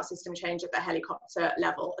indicators about system change at the helicopter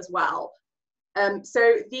level as well.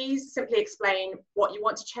 So these simply explain what you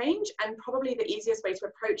want to change, and probably the easiest way to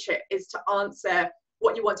approach it is to answer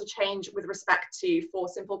what you want to change with respect to 4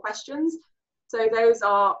 simple questions. So those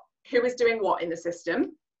are, who is doing what in the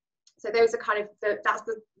system? So those are kind of, that's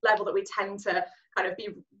the level that we tend to kind of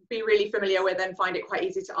be really familiar with and find it quite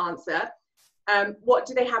easy to answer. What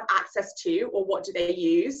do they have access to, or what do they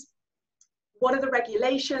use? What are the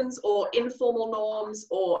regulations or informal norms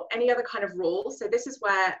or any other kind of rules? So this is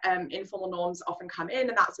where informal norms often come in,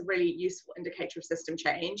 and that's a really useful indicator of system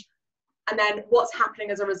change. And then what's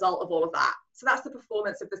happening as a result of all of that? So that's the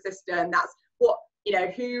performance of the system. That's what, you know,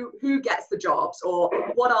 who gets the jobs, or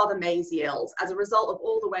what are the maze yields as a result of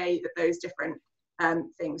all the way that those different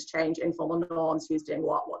things change, informal norms, who's doing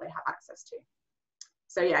what they have access to.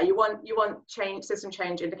 So yeah, you want system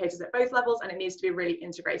change indicators at both levels, and it needs to be really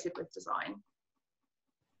integrated with design.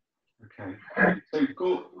 Okay,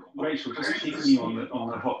 so Rachel, just keeping you on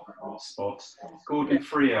the hot spot, Gordon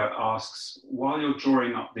Freer asks, while you're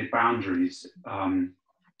drawing up the boundaries,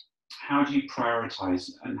 how do you prioritise,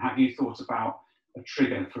 and have you thought about a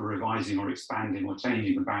trigger for revising or expanding or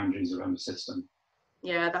changing the boundaries around the system?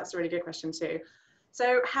 Yeah, that's a really good question too.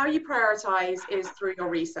 So how you prioritise is through your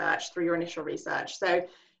research, through your initial research. So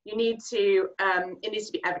you need to, it needs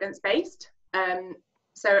to be evidence-based.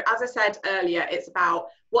 So as I said earlier, it's about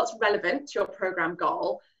what's relevant to your program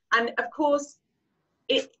goal. And of course,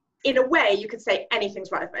 in a way, you could say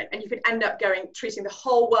anything's relevant, and you could end up treating the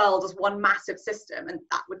whole world as one massive system, and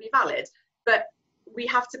that would be valid. But we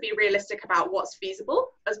have to be realistic about what's feasible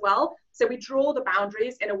as well. So we draw the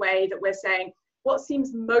boundaries in a way that we're saying what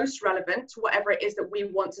seems most relevant to whatever it is that we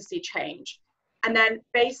want to see change. And then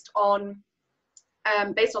based on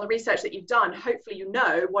the research that you've done, hopefully you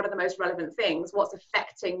know what are the most relevant things, what's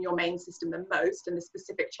affecting your main system the most, and the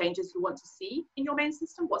specific changes you want to see in your main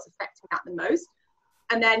system, what's affecting that the most.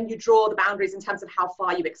 And then you draw the boundaries in terms of how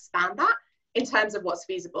far you expand that, in terms of what's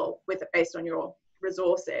feasible with it based on your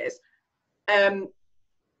resources.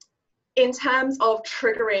 In terms of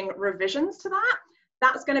triggering revisions to that,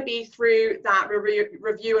 that's going to be through that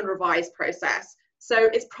review and revise process. So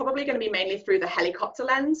it's probably going to be mainly through the helicopter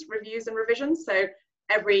lens reviews and revisions. So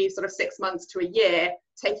every sort of 6 months to a year,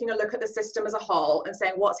 taking a look at the system as a whole and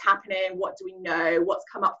saying what's happening, what do we know, what's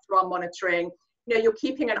come up through our monitoring. You know, you're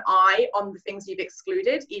keeping an eye on the things you've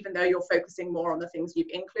excluded, even though you're focusing more on the things you've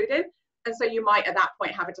included. And so you might at that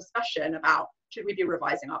point have a discussion about, should we be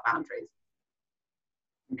revising our boundaries?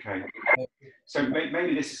 Okay, so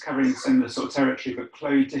maybe this is covering similar sort of territory, but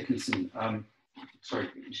Chloe Dickinson,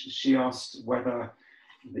 she asked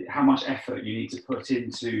how much effort you need to put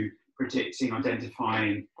into predicting,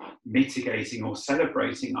 identifying, mitigating, or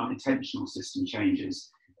celebrating unintentional system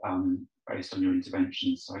changes based on your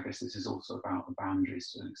interventions. So I guess this is also about the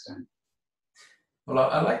boundaries to an extent. Well,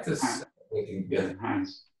 I like this celebrating bit.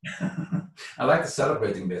 I like the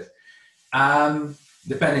celebrating bit.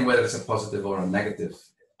 Depending whether it's a positive or a negative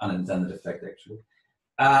unintended effect, actually.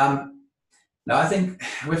 Now, I think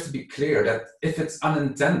we have to be clear that if it's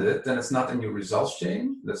unintended, then it's not in your results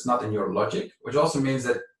chain, that's not in your logic, which also means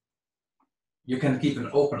that you can keep an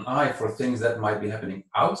open eye for things that might be happening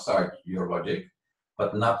outside your logic,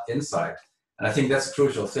 but not inside. And I think that's a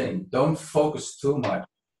crucial thing. Don't focus too much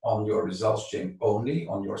on your results chain only,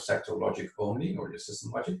 on your sector logic only, or your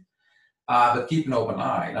system logic, but keep an open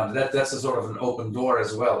eye. Now that's a sort of an open door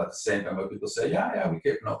as well at the same time, where people say, yeah, we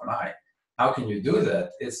keep an open eye. How can you do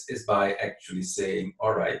that? It's by actually saying,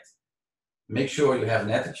 all right, make sure you have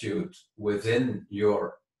an attitude within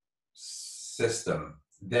your system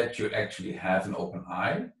that you actually have an open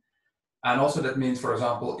eye. And also that means, for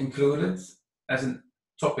example, include it as a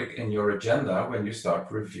topic in your agenda when you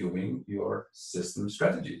start reviewing your system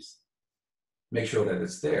strategies. Make sure that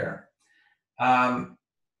it's there.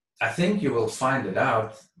 I think you will find it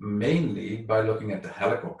out mainly by looking at the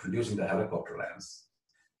helicopter, using the helicopter lens.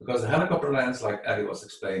 Because the helicopter lens, like Ellie was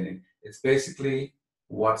explaining, it's basically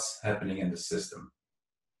what's happening in the system.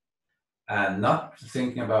 And not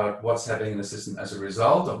thinking about what's happening in the system as a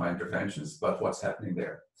result of my interventions, but what's happening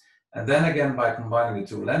there. And then again, by combining the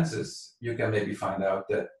two lenses, you can maybe find out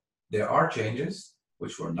that there are changes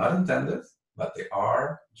which were not intended, but they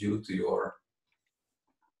are due to your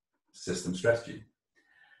system strategy.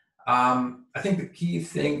 I think the key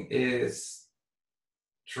thing is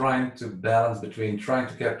trying to balance between trying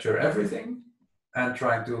to capture everything and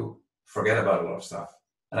trying to forget about a lot of stuff.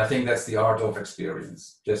 And I think that's the art of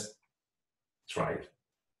experience. Just try it.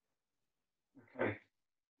 Okay.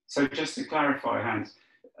 So just to clarify, Hans,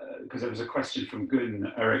 because there was a question from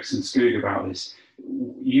Gunn Eriksson Skog about this.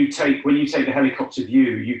 When you take the helicopter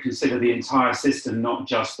view, you consider the entire system, not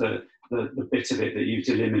just the bit of it that you've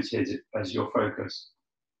delimited as your focus.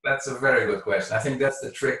 That's a very good question. I think that's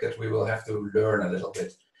the trick that we will have to learn a little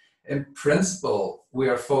bit. In principle, we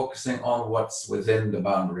are focusing on what's within the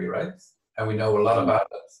boundary, right? And we know a lot about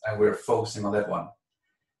it, and we're focusing on that one.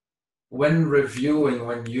 When reviewing,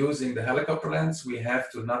 when using the helicopter lens, we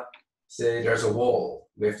have to not say there's a wall.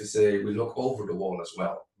 We have to say we look over the wall as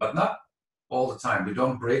well, but not all the time. We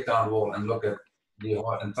don't break down the wall and look at the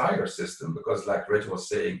entire system, because like Rich was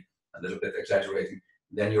saying, a little bit exaggerating,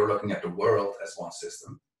 then you're looking at the world as one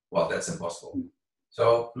system. Well, that's impossible.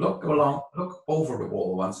 So look over the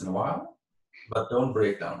wall once in a while, but don't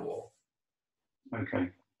break down the wall. Okay,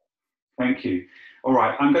 thank you. All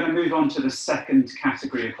right, I'm going to move on to the second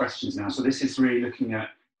category of questions now. So this is really looking at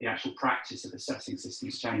the actual practice of assessing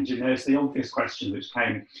systems change. And there's the obvious question which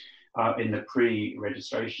came in the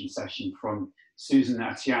pre-registration session from Susan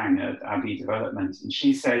Atiang at Abbey Development. And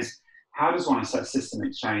she says, how does one assess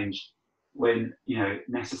systemic change when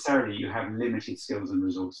necessarily you have limited skills and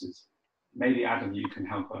resources? Maybe Adam, you can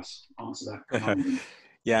help us answer that.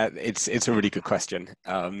 Yeah, it's a really good question.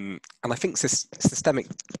 And I think systemic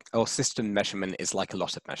or system measurement is like a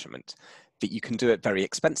lot of measurement, that you can do it very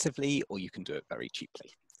expensively or you can do it very cheaply.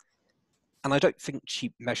 And I don't think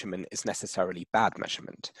cheap measurement is necessarily bad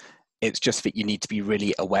measurement. It's just that you need to be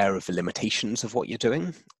really aware of the limitations of what you're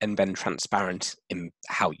doing and then transparent in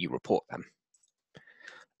how you report them.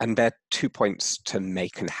 And there are 2 points to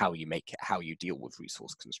make and how you make it, how you deal with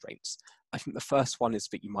resource constraints. I think the first one is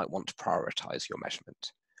that you might want to prioritize your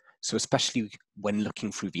measurement. So especially when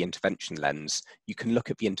looking through the intervention lens, you can look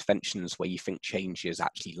at the interventions where you think change is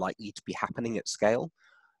actually likely to be happening at scale,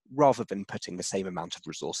 rather than putting the same amount of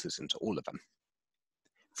resources into all of them.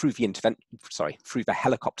 Through the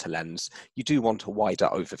helicopter lens, you do want a wider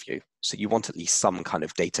overview. So you want at least some kind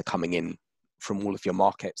of data coming in from all of your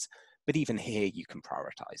markets. But even here, you can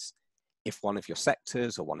prioritize. If one of your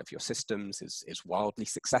sectors or one of your systems is wildly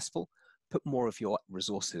successful, put more of your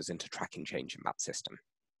resources into tracking change in that system.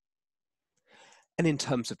 And in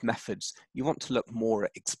terms of methods, you want to look more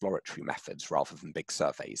at exploratory methods rather than big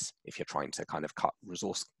surveys if you're trying to kind of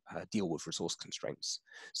deal with resource constraints.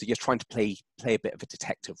 So you're trying to play a bit of a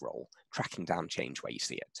detective role, tracking down change where you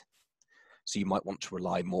see it. So you might want to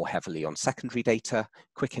rely more heavily on secondary data,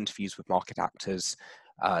 quick interviews with market actors,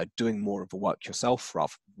 doing more of the work yourself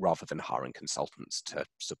rather than hiring consultants to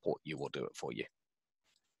support you or do it for you.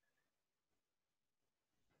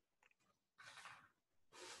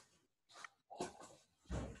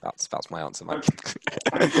 That's my answer, Mike.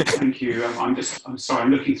 Thank you. I'm sorry. I'm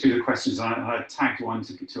looking through the questions. I tagged one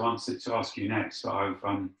to ask you next, but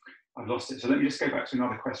I've lost it. So let me just go back to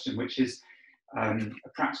another question, which is a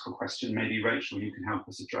practical question. Maybe Rachel, you can help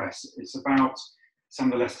us address. It's about some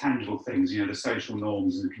of the less tangible things. The social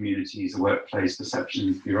norms in the communities, the workplace,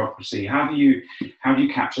 perception, bureaucracy. How do you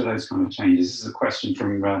capture those kind of changes? This is a question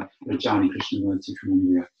from Rajani Krishnamurthy from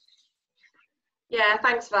India. Yeah,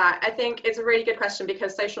 thanks for that. I think it's a really good question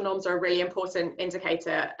because social norms are a really important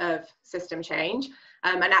indicator of system change.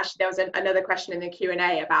 And actually there was another question in the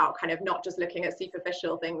Q&A about kind of not just looking at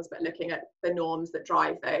superficial things, but looking at the norms that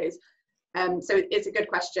drive those. So it's a good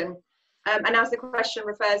question. And as the question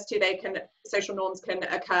refers to, social norms can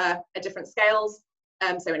occur at different scales.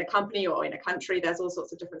 So in a company or in a country, there's all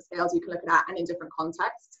sorts of different scales you can look at and in different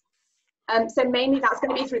contexts. So mainly that's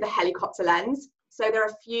going to be through the helicopter lens. So there are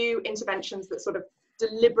a few interventions that sort of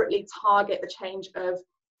deliberately target the change of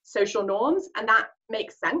social norms, and that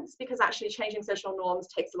makes sense because actually changing social norms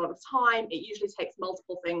takes a lot of time. It usually takes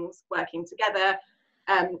multiple things working together.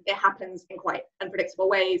 It happens in quite unpredictable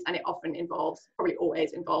ways, and it often involves, probably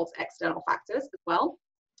always involves, external factors as well.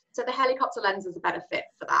 So the helicopter lens is a better fit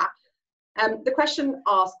for that. The question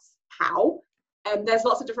asks how. There's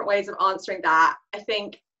lots of different ways of answering that. I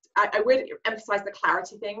think I would emphasize the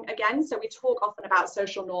clarity thing again. So we talk often about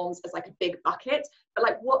social norms as like a big bucket, but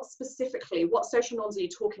like what specifically, what social norms are you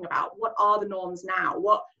talking about? What are the norms now?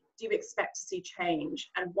 What do you expect to see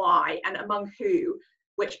change, and why, and among who,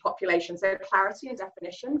 which population? So clarity and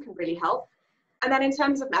definition can really help. And then in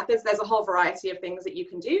terms of methods, there's a whole variety of things that you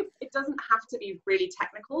can do. It doesn't have to be really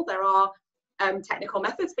technical. There are technical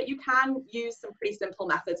methods, but you can use some pretty simple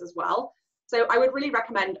methods as well. So I would really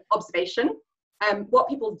recommend observation. What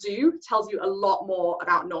people do tells you a lot more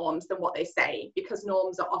about norms than what they say, because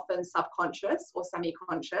norms are often subconscious or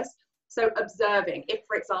semi-conscious. So observing, if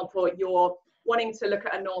for example, you're wanting to look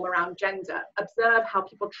at a norm around gender, observe how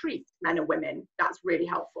people treat men and women. That's really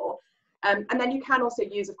helpful. And then you can also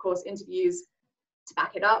use, of course, interviews to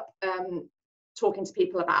back it up. Talking to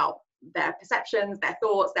people about their perceptions, their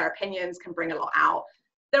thoughts, their opinions can bring a lot out.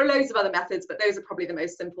 There are loads of other methods, but those are probably the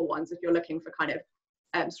most simple ones if you're looking for kind of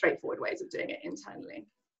straightforward ways of doing it internally.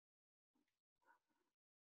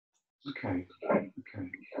 Okay.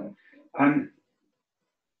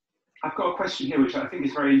 I've got a question here which I think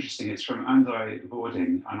is very interesting. It's from Andre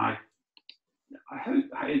Vording, and I hope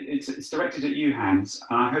it's directed at you, Hans,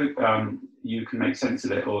 and I hope you can make sense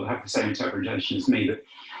of it or have the same interpretation as me. But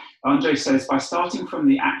Andre says, by starting from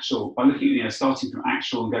the actual, by looking at, starting from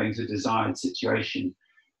actual and going to desired situation,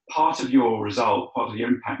 part of your result, part of your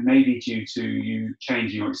impact may be due to you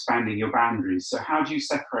changing or expanding your boundaries. So how do you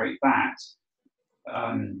separate that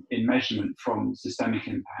in measurement from systemic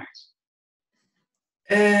impact?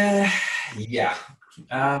 Yeah,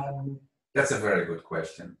 that's a very good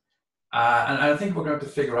question. And I think we're going to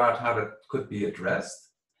figure out how that could be addressed.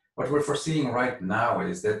 What we're foreseeing right now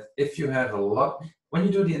is that if you have a lot, when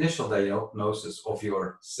you do the initial diagnosis of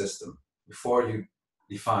your system, before you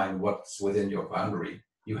define what's within your boundary,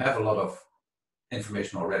 you have a lot of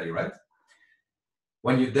information already, right?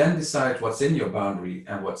 When you then decide what's in your boundary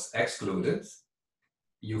and what's excluded,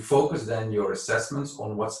 you focus then your assessments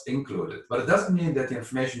on what's included. But it doesn't mean that the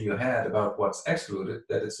information you had about what's excluded,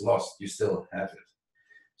 that it's lost. You still have it.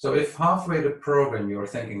 So if halfway the program you're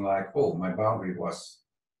thinking like, oh, my boundary was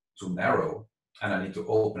too narrow and I need to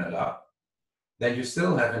open it up, then you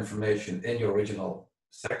still have information in your original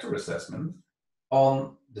sector assessment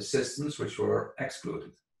on the systems which were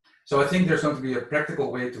excluded. So I think there's going to be a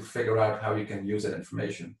practical way to figure out how you can use that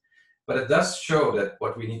information. But it does show that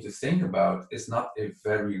what we need to think about is not a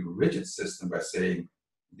very rigid system by saying,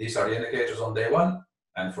 these are the indicators on day one,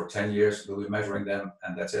 and for 10 years we'll be measuring them,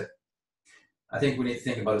 and that's it. I think we need to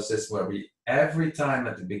think about a system where we, every time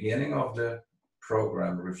at the beginning of the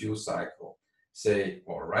program review cycle, say,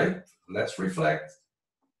 all right, let's reflect.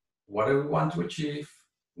 What do we want to achieve?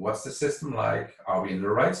 What's the system like? Are we in the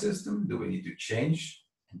right system? Do we need to change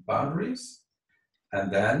boundaries?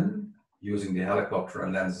 And then, using the helicopter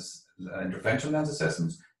and lenses, intervention lens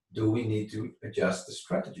assessments, do we need to adjust the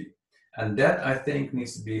strategy? And that, I think,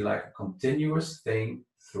 needs to be like a continuous thing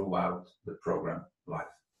throughout the program life.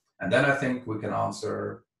 And then I think we can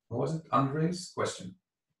answer, what was it, Andre's question?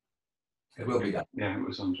 It will be done. Yeah, it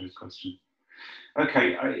was Andre's question.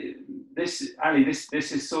 Okay, Ali, this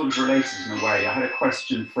is sort of related in a way. I had a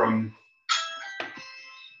question from,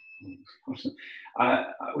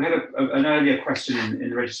 we had an earlier question in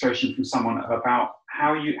the registration from someone about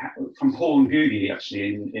how you, from Paul Ngugi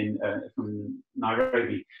actually from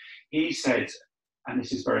Nairobi. He said, and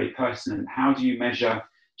this is very pertinent, how do you measure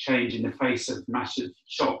change in the face of massive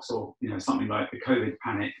shocks, or something like the COVID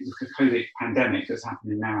pandemic that's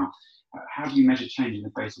happening now? How do you measure change in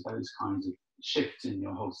the face of those kinds of shifts in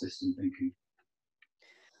your whole system thinking?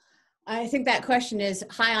 I think that question is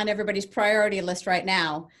high on everybody's priority list right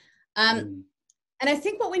now. And I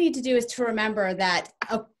think what we need to do is to remember that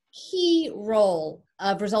a key role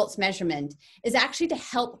of results measurement is actually to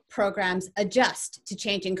help programs adjust to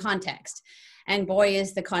changing context. And boy,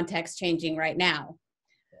 is the context changing right now.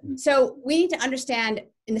 So we need to understand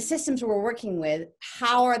in the systems we're working with,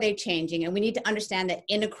 how are they changing? And we need to understand that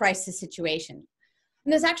in a crisis situation.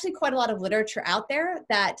 And there's actually quite a lot of literature out there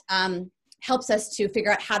that helps us to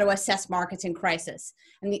figure out how to assess markets in crisis.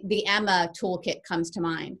 And the EMMA toolkit comes to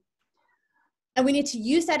mind. And we need to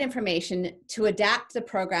use that information to adapt the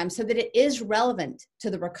program so that it is relevant to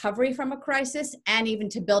the recovery from a crisis and even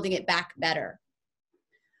to building it back better.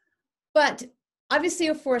 But obviously,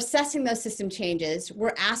 if we're assessing those system changes,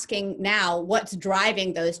 we're asking now what's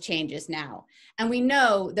driving those changes now. And we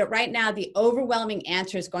know that right now, the overwhelming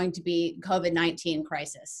answer is going to be COVID-19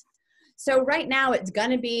 crisis. So right now, it's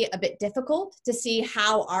going to be a bit difficult to see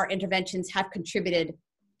how our interventions have contributed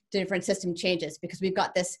to different system changes, because we've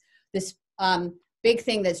got this big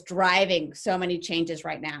thing that's driving so many changes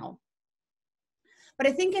right now. But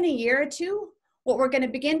I think in a year or two, what we're going to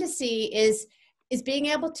begin to see is being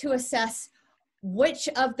able to assess which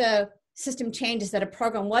of the system changes that a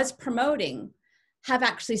program was promoting have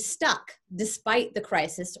actually stuck despite the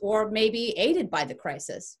crisis, or maybe aided by the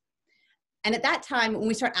crisis. And at that time, when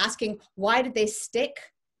we start asking, why did they stick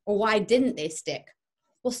or why didn't they stick?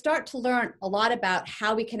 We'll start to learn a lot about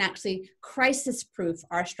how we can actually crisis-proof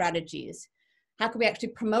our strategies. How can we actually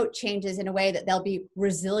promote changes in a way that they'll be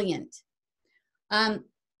resilient? And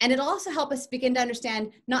it'll also help us begin to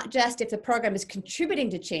understand not just if the program is contributing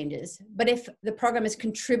to changes, but if the program is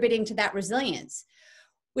contributing to that resilience,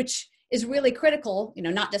 which is really critical, you know,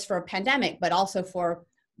 not just for a pandemic, but also for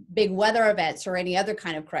big weather events or any other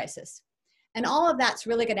kind of crisis. And all of that's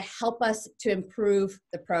really going to help us to improve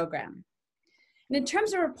the program. And in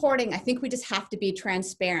terms of reporting, I think we just have to be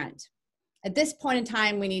transparent. At this point in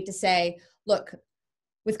time, we need to say, look,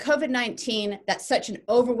 with COVID-19, that's such an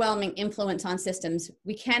overwhelming influence on systems,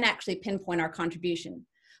 we can't actually pinpoint our contribution.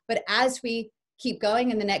 But as we keep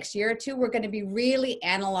going in the next year or two, we're going to be really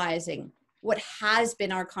analyzing what has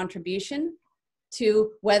been our contribution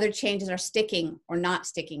to whether changes are sticking or not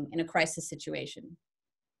sticking in a crisis situation.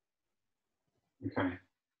 Okay,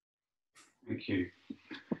 thank you.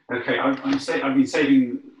 Okay, I've been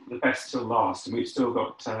saving the best till last, and we've still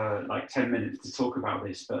got like 10 minutes to talk about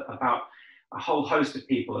this, but about a whole host of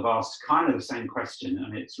people have asked kind of the same question,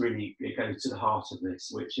 and it goes to the heart of this,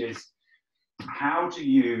 which is, how do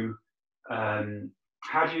you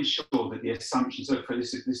ensure that the assumptions, so for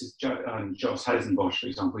this is Joss Hazenbosch, for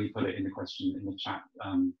example, he put it in the question in the chat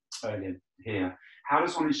earlier here. How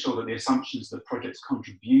does one ensure that the assumptions of the project's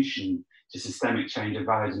contribution to systemic change are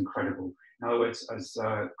valid and credible? In other words, as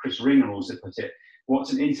Chris Ringer also put it,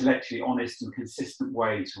 what's an intellectually honest and consistent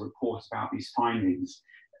way to report about these findings,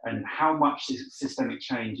 and how much systemic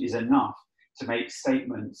change is enough to make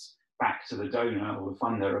statements back to the donor or the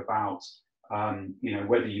funder about you know,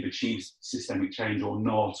 whether you've achieved systemic change or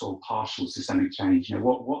not, or partial systemic change. You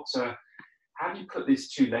know, how do you put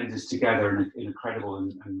these two lenses together in a credible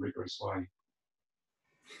and rigorous way?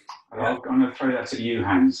 I'm going to throw that to you,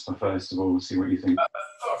 Hans, first of all, see what you think.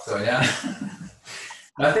 So yeah,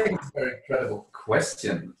 I think it's a very credible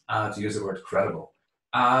question, to use the word credible.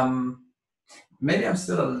 Maybe I'm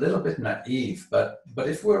still a little bit naive, but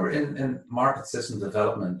if we're in market system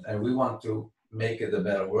development and we want to make it a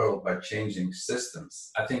better world by changing systems,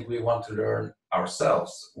 I think we want to learn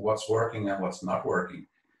ourselves what's working and what's not working.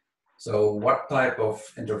 So what type of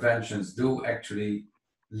interventions do actually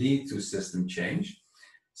lead to system change?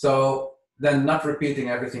 So then not repeating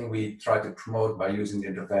everything we try to promote by using the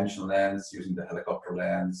intervention lens, using the helicopter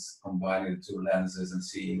lens, combining the two lenses and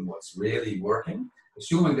seeing what's really working.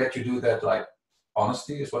 Assuming that you do that, like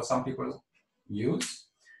honesty is what some people use,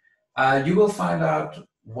 you will find out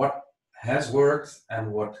what has worked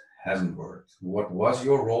and what hasn't worked. What was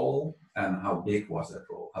your role and how big was that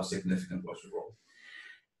role? How significant was your role?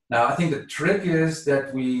 Now, I think the trick is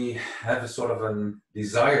that we have a sort of a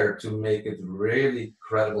desire to make it really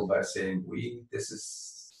credible by saying, this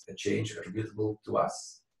is a change attributable to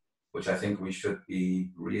us, which I think we should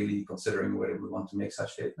be really considering whether we want to make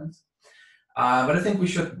such statements. But I think we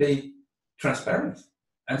should be transparent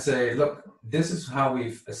and say, look, this is how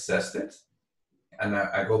we've assessed it. And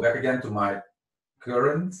I go back again to my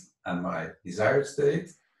current and my desired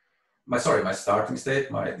state. My starting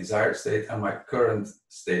state, my desired state, and my current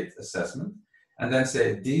state assessment, and then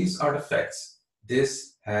say, these are the facts.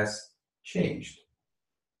 This has changed.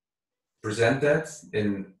 Present that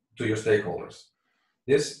to your stakeholders.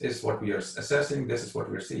 This is what we are assessing, this is what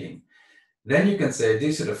we're seeing. Then you can say,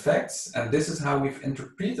 these are the facts, and this is how we've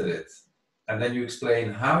interpreted it. And then you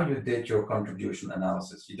explain how you did your contribution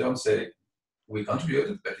analysis. You don't say, we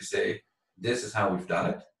contributed, but you say, this is how we've done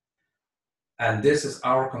it. And this is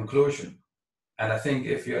our conclusion. And I think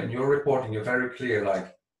if you're in your reporting, you're very clear,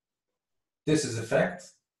 like, this is a fact,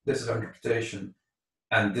 this is our interpretation,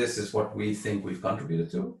 and this is what we think we've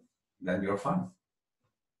contributed to, then you're fine.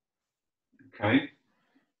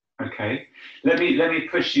 Okay. Let me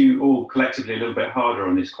push you all collectively a little bit harder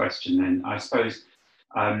on this question then. I suppose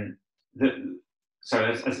that So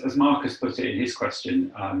as Marcus put it in his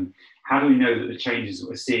question, how do we know that the changes that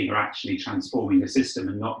we're seeing are actually transforming the system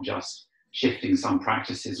and not just shifting some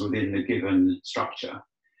practices within the given structure?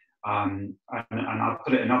 And I'll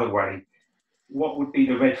put it another way. What would be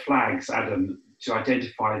the red flags, Adam, to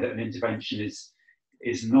identify that an intervention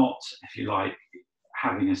is not, if you like,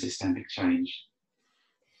 having a systemic change?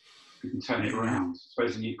 You can turn it around.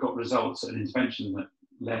 Supposing you've got results at an intervention at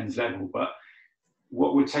lens level, but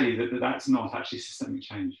what would tell you that that's not actually systemic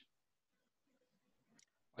change?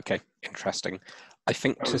 Okay, interesting. I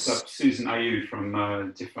think that was Susan Ayu from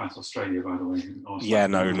DFAT Australia, by the way. Yeah,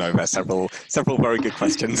 no, there's several very good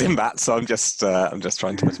questions in that, so I'm just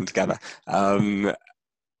trying to put them together.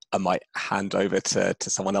 I might hand over to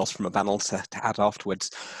someone else from a panel to add afterwards.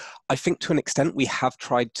 I think to an extent we have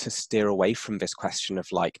tried to steer away from this question of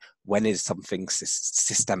like, when is something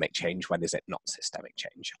systemic change, when is it not systemic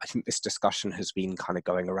change? I think this discussion has been kind of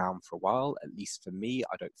going around for a while. At least for me,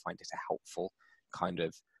 I don't find it a helpful kind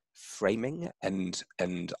of framing, and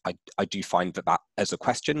I do find that as a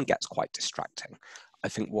question gets quite distracting. I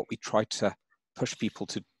think what we try to push people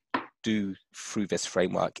to do through this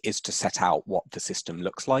framework is to set out what the system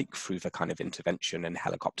looks like through the kind of intervention and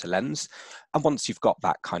helicopter lens. And once you've got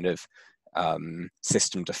that kind of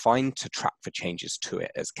system defined, to track the changes to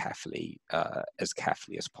it as carefully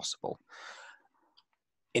as possible.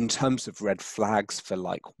 In terms of red flags for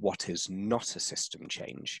like what is not a system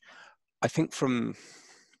change, I think from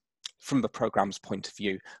the program's point of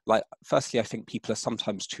view, like firstly, I think people are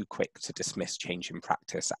sometimes too quick to dismiss change in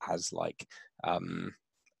practice as like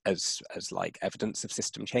as like evidence of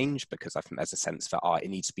system change, because I think there's a sense that it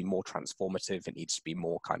needs to be more transformative, it needs to be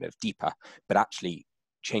more kind of deeper, but actually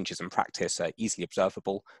changes in practice are easily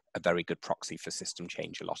observable, a very good proxy for system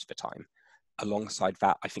change a lot of the time. Alongside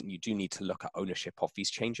that, I think you do need to look at ownership of these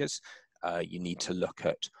changes. You need to look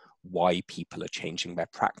at why people are changing their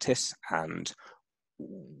practice and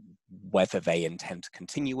whether they intend to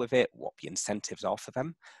continue with it, what the incentives are for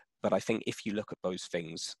them. But I think if you look at those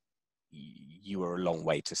things, you are a long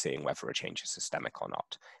way to seeing whether a change is systemic or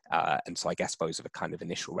not. And so I guess those are the kind of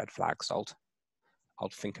initial red flags I'll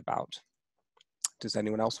think about. Does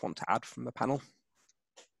anyone else want to add from the panel?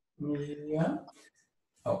 Yeah.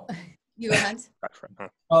 Oh. You, Hans?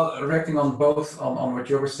 Well, reacting on both on what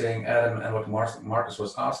you were saying, Adam, and what Marcus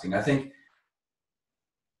was asking, I think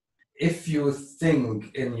if you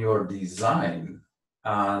think in your design,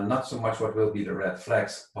 not so much what will be the red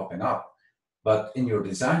flags popping up, but in your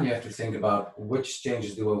design, you have to think about which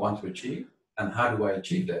changes do I want to achieve and how do I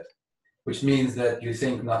achieve that? Which means that you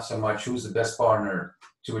think not so much who's the best partner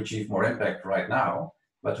to achieve more impact right now,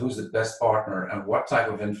 but who's the best partner and what type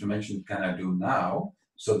of information can I do now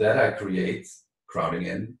so that I create crowding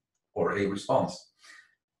in or a response.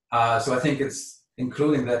 So I think it's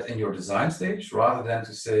including that in your design stage rather than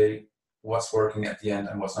to say what's working at the end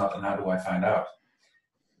and what's not and how do I find out.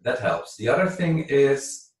 That helps. The other thing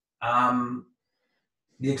is,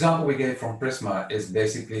 the example we gave from Prisma is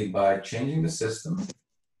basically by changing the system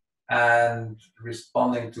and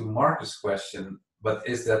responding to Marcus' question, but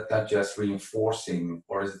is that not just reinforcing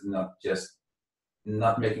or is it not just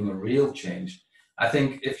not making a real change? I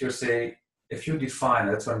think if you define,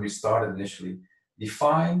 that's when we started initially,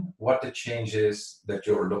 define what the change is that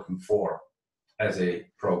you're looking for as a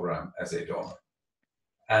program, as a donor.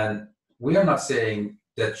 And we are not saying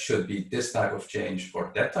that should be this type of change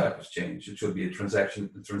or that type of change. It should be a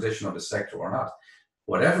transition of the sector or not.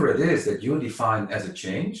 Whatever it is that you define as a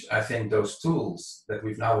change, I think those tools that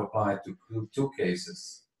we've now applied to two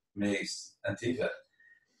cases, MACE and TVET,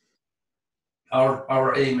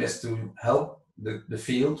 our aim is to help the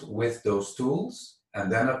field with those tools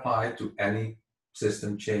and then apply to any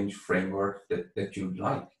system change framework that you'd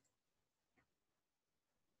like.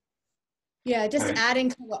 Yeah, just adding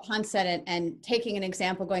to what Hans said and taking an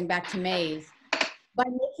example going back to Maze, by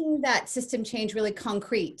making that system change really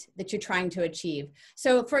concrete that you're trying to achieve.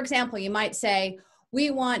 So for example, you might say, we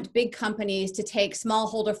want big companies to take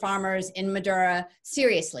smallholder farmers in Madura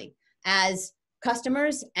seriously as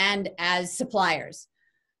customers and as suppliers.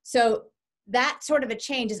 So that sort of a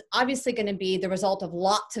change is obviously going to be the result of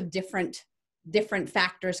lots of different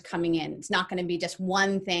factors coming in. It's not going to be just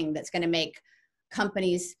one thing that's going to make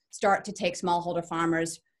companies start to take smallholder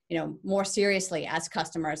farmers, more seriously as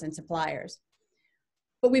customers and suppliers.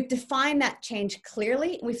 But we've defined that change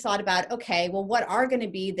clearly. And we've thought about, okay, well, what are going to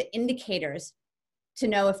be the indicators to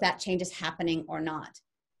know if that change is happening or not?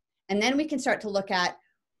 And then we can start to look at,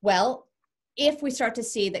 well, if we start to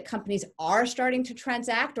see that companies are starting to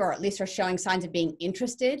transact, or at least are showing signs of being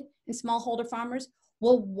interested in smallholder farmers,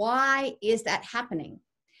 well, why is that happening?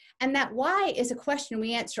 And that why is a question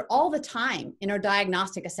we answer all the time in our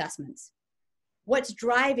diagnostic assessments. What's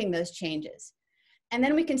driving those changes? And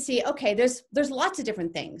then we can see, okay, there's lots of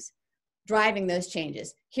different things driving those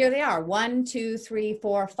changes. Here they are, 1, 2, 3,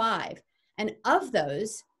 4, 5. And of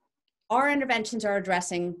those, our interventions are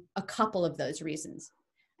addressing a couple of those reasons.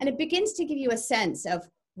 And it begins to give you a sense of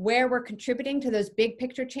where we're contributing to those big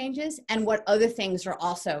picture changes and what other things are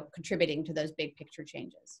also contributing to those big picture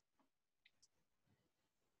changes.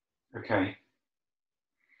 Okay.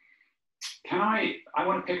 I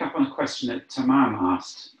want to pick up on a question that Tamam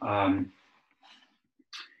asked.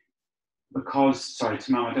 Because, sorry,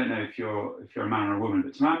 Tamam, I don't know if you're a man or a woman,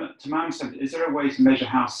 but Tamam said, is there a way to measure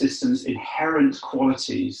how systems' inherent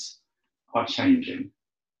qualities are changing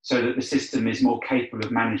so that the system is more capable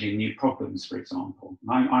of managing new problems, for example?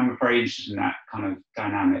 I'm very interested in that kind of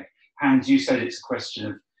dynamic. Hans, you said it's a question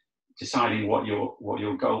of deciding what your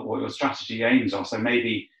strategy aims are. So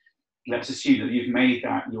maybe let's assume that you've made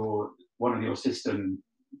that one of your strategic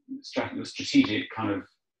kind of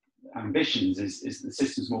ambitions is the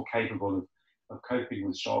system's more capable of coping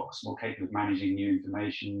with shocks, more capable of managing new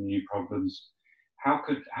information, new problems. How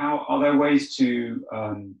are there ways to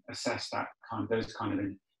assess those kind of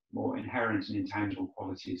more inherent and intangible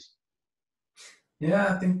qualities?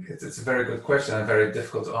 Yeah, I think it's a very good question and very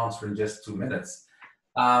difficult to answer in just 2 minutes.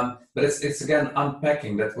 But it's again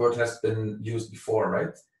unpacking. That word has been used before,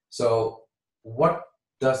 right? So what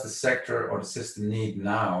does the sector or the system need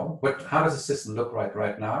now? How does the system look like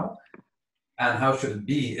right now? And how should it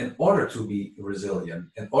be in order to be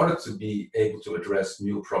resilient, in order to be able to address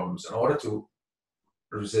new problems, in order to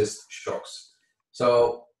resist shocks?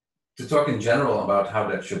 So to talk in general about how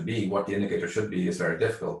that should be, what the indicator should be, is very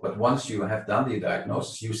difficult. But once you have done the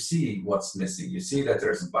diagnosis, you see what's missing. You see that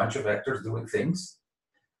there's a bunch of actors doing things,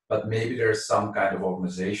 but maybe there's some kind of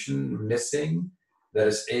organization missing that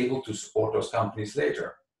is able to support those companies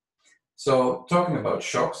later. So talking about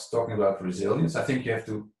shocks, talking about resilience, I think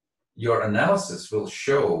your analysis will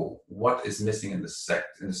show what is missing in the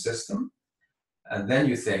system. And then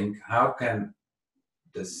you think, how can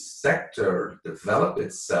the sector develop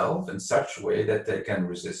itself in such a way that they can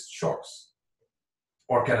resist shocks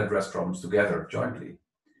or can address problems together jointly?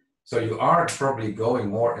 So you are probably going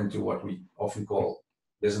more into what we often call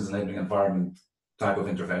business enabling environment type of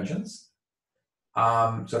interventions.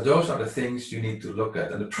 So those are the things you need to look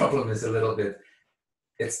at. And the problem is a little bit,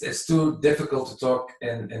 it's too difficult to talk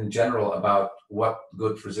in general about what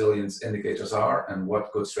good resilience indicators are and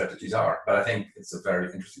what good strategies are. But I think it's a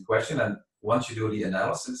very interesting question. And once you do the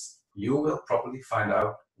analysis, you will probably find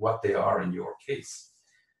out what they are in your case.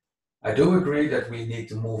 I do agree that we need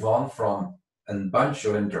to move on from a bunch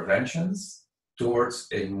of interventions towards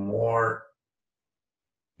a more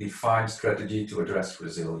defined strategy to address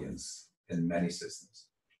resilience in many systems.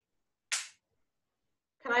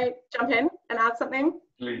 Can I jump in and add something?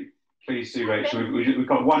 Please do, Rachel. We've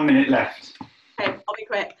got 1 minute left. Okay, I'll be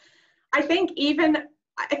quick. I think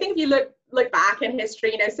if you look back in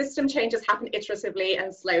history, system changes happen iteratively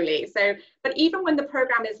and slowly. But even when the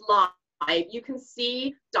program is live, you can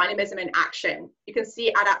see dynamism in action. You can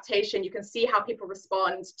see adaptation. You can see how people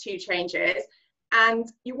respond to changes. And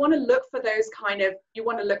you want to look for that kind of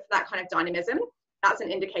dynamism. That's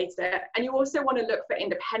an indicator. And you also want to look for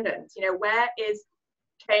independence. Where is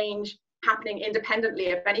change happening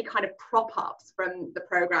independently of any kind of prop-ups from the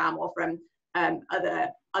program or from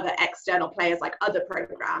other external players like other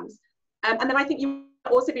programs. And then I think you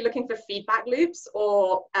also be looking for feedback loops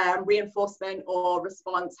or reinforcement or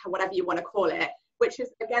response, whatever you want to call it, which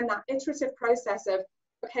is, again, that iterative process of,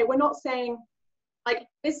 okay, we're not saying, like,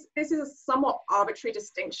 this is a somewhat arbitrary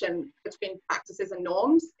distinction between practices and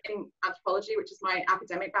norms in anthropology, which is my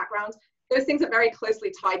academic background. Those things are very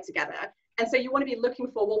closely tied together. And so you want to be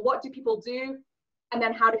looking for, well, what do people do? And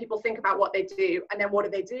then how do people think about what they do? And then what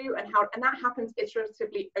do they do? And that happens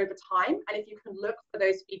iteratively over time. And if you can look for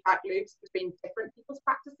those feedback loops between different people's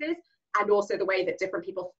practices and also the way that different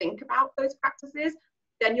people think about those practices,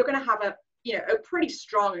 then you're going to have a pretty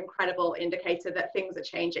strong and credible indicator that things are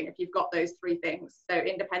changing if you've got those 3 things. So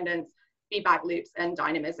independence, feedback loops, and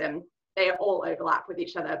dynamism, they all overlap with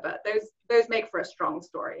each other, but those make for a strong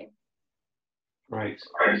story. Great.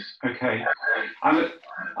 Okay.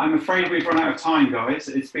 I'm afraid we've run out of time, guys.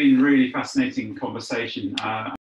 It's been really fascinating conversation.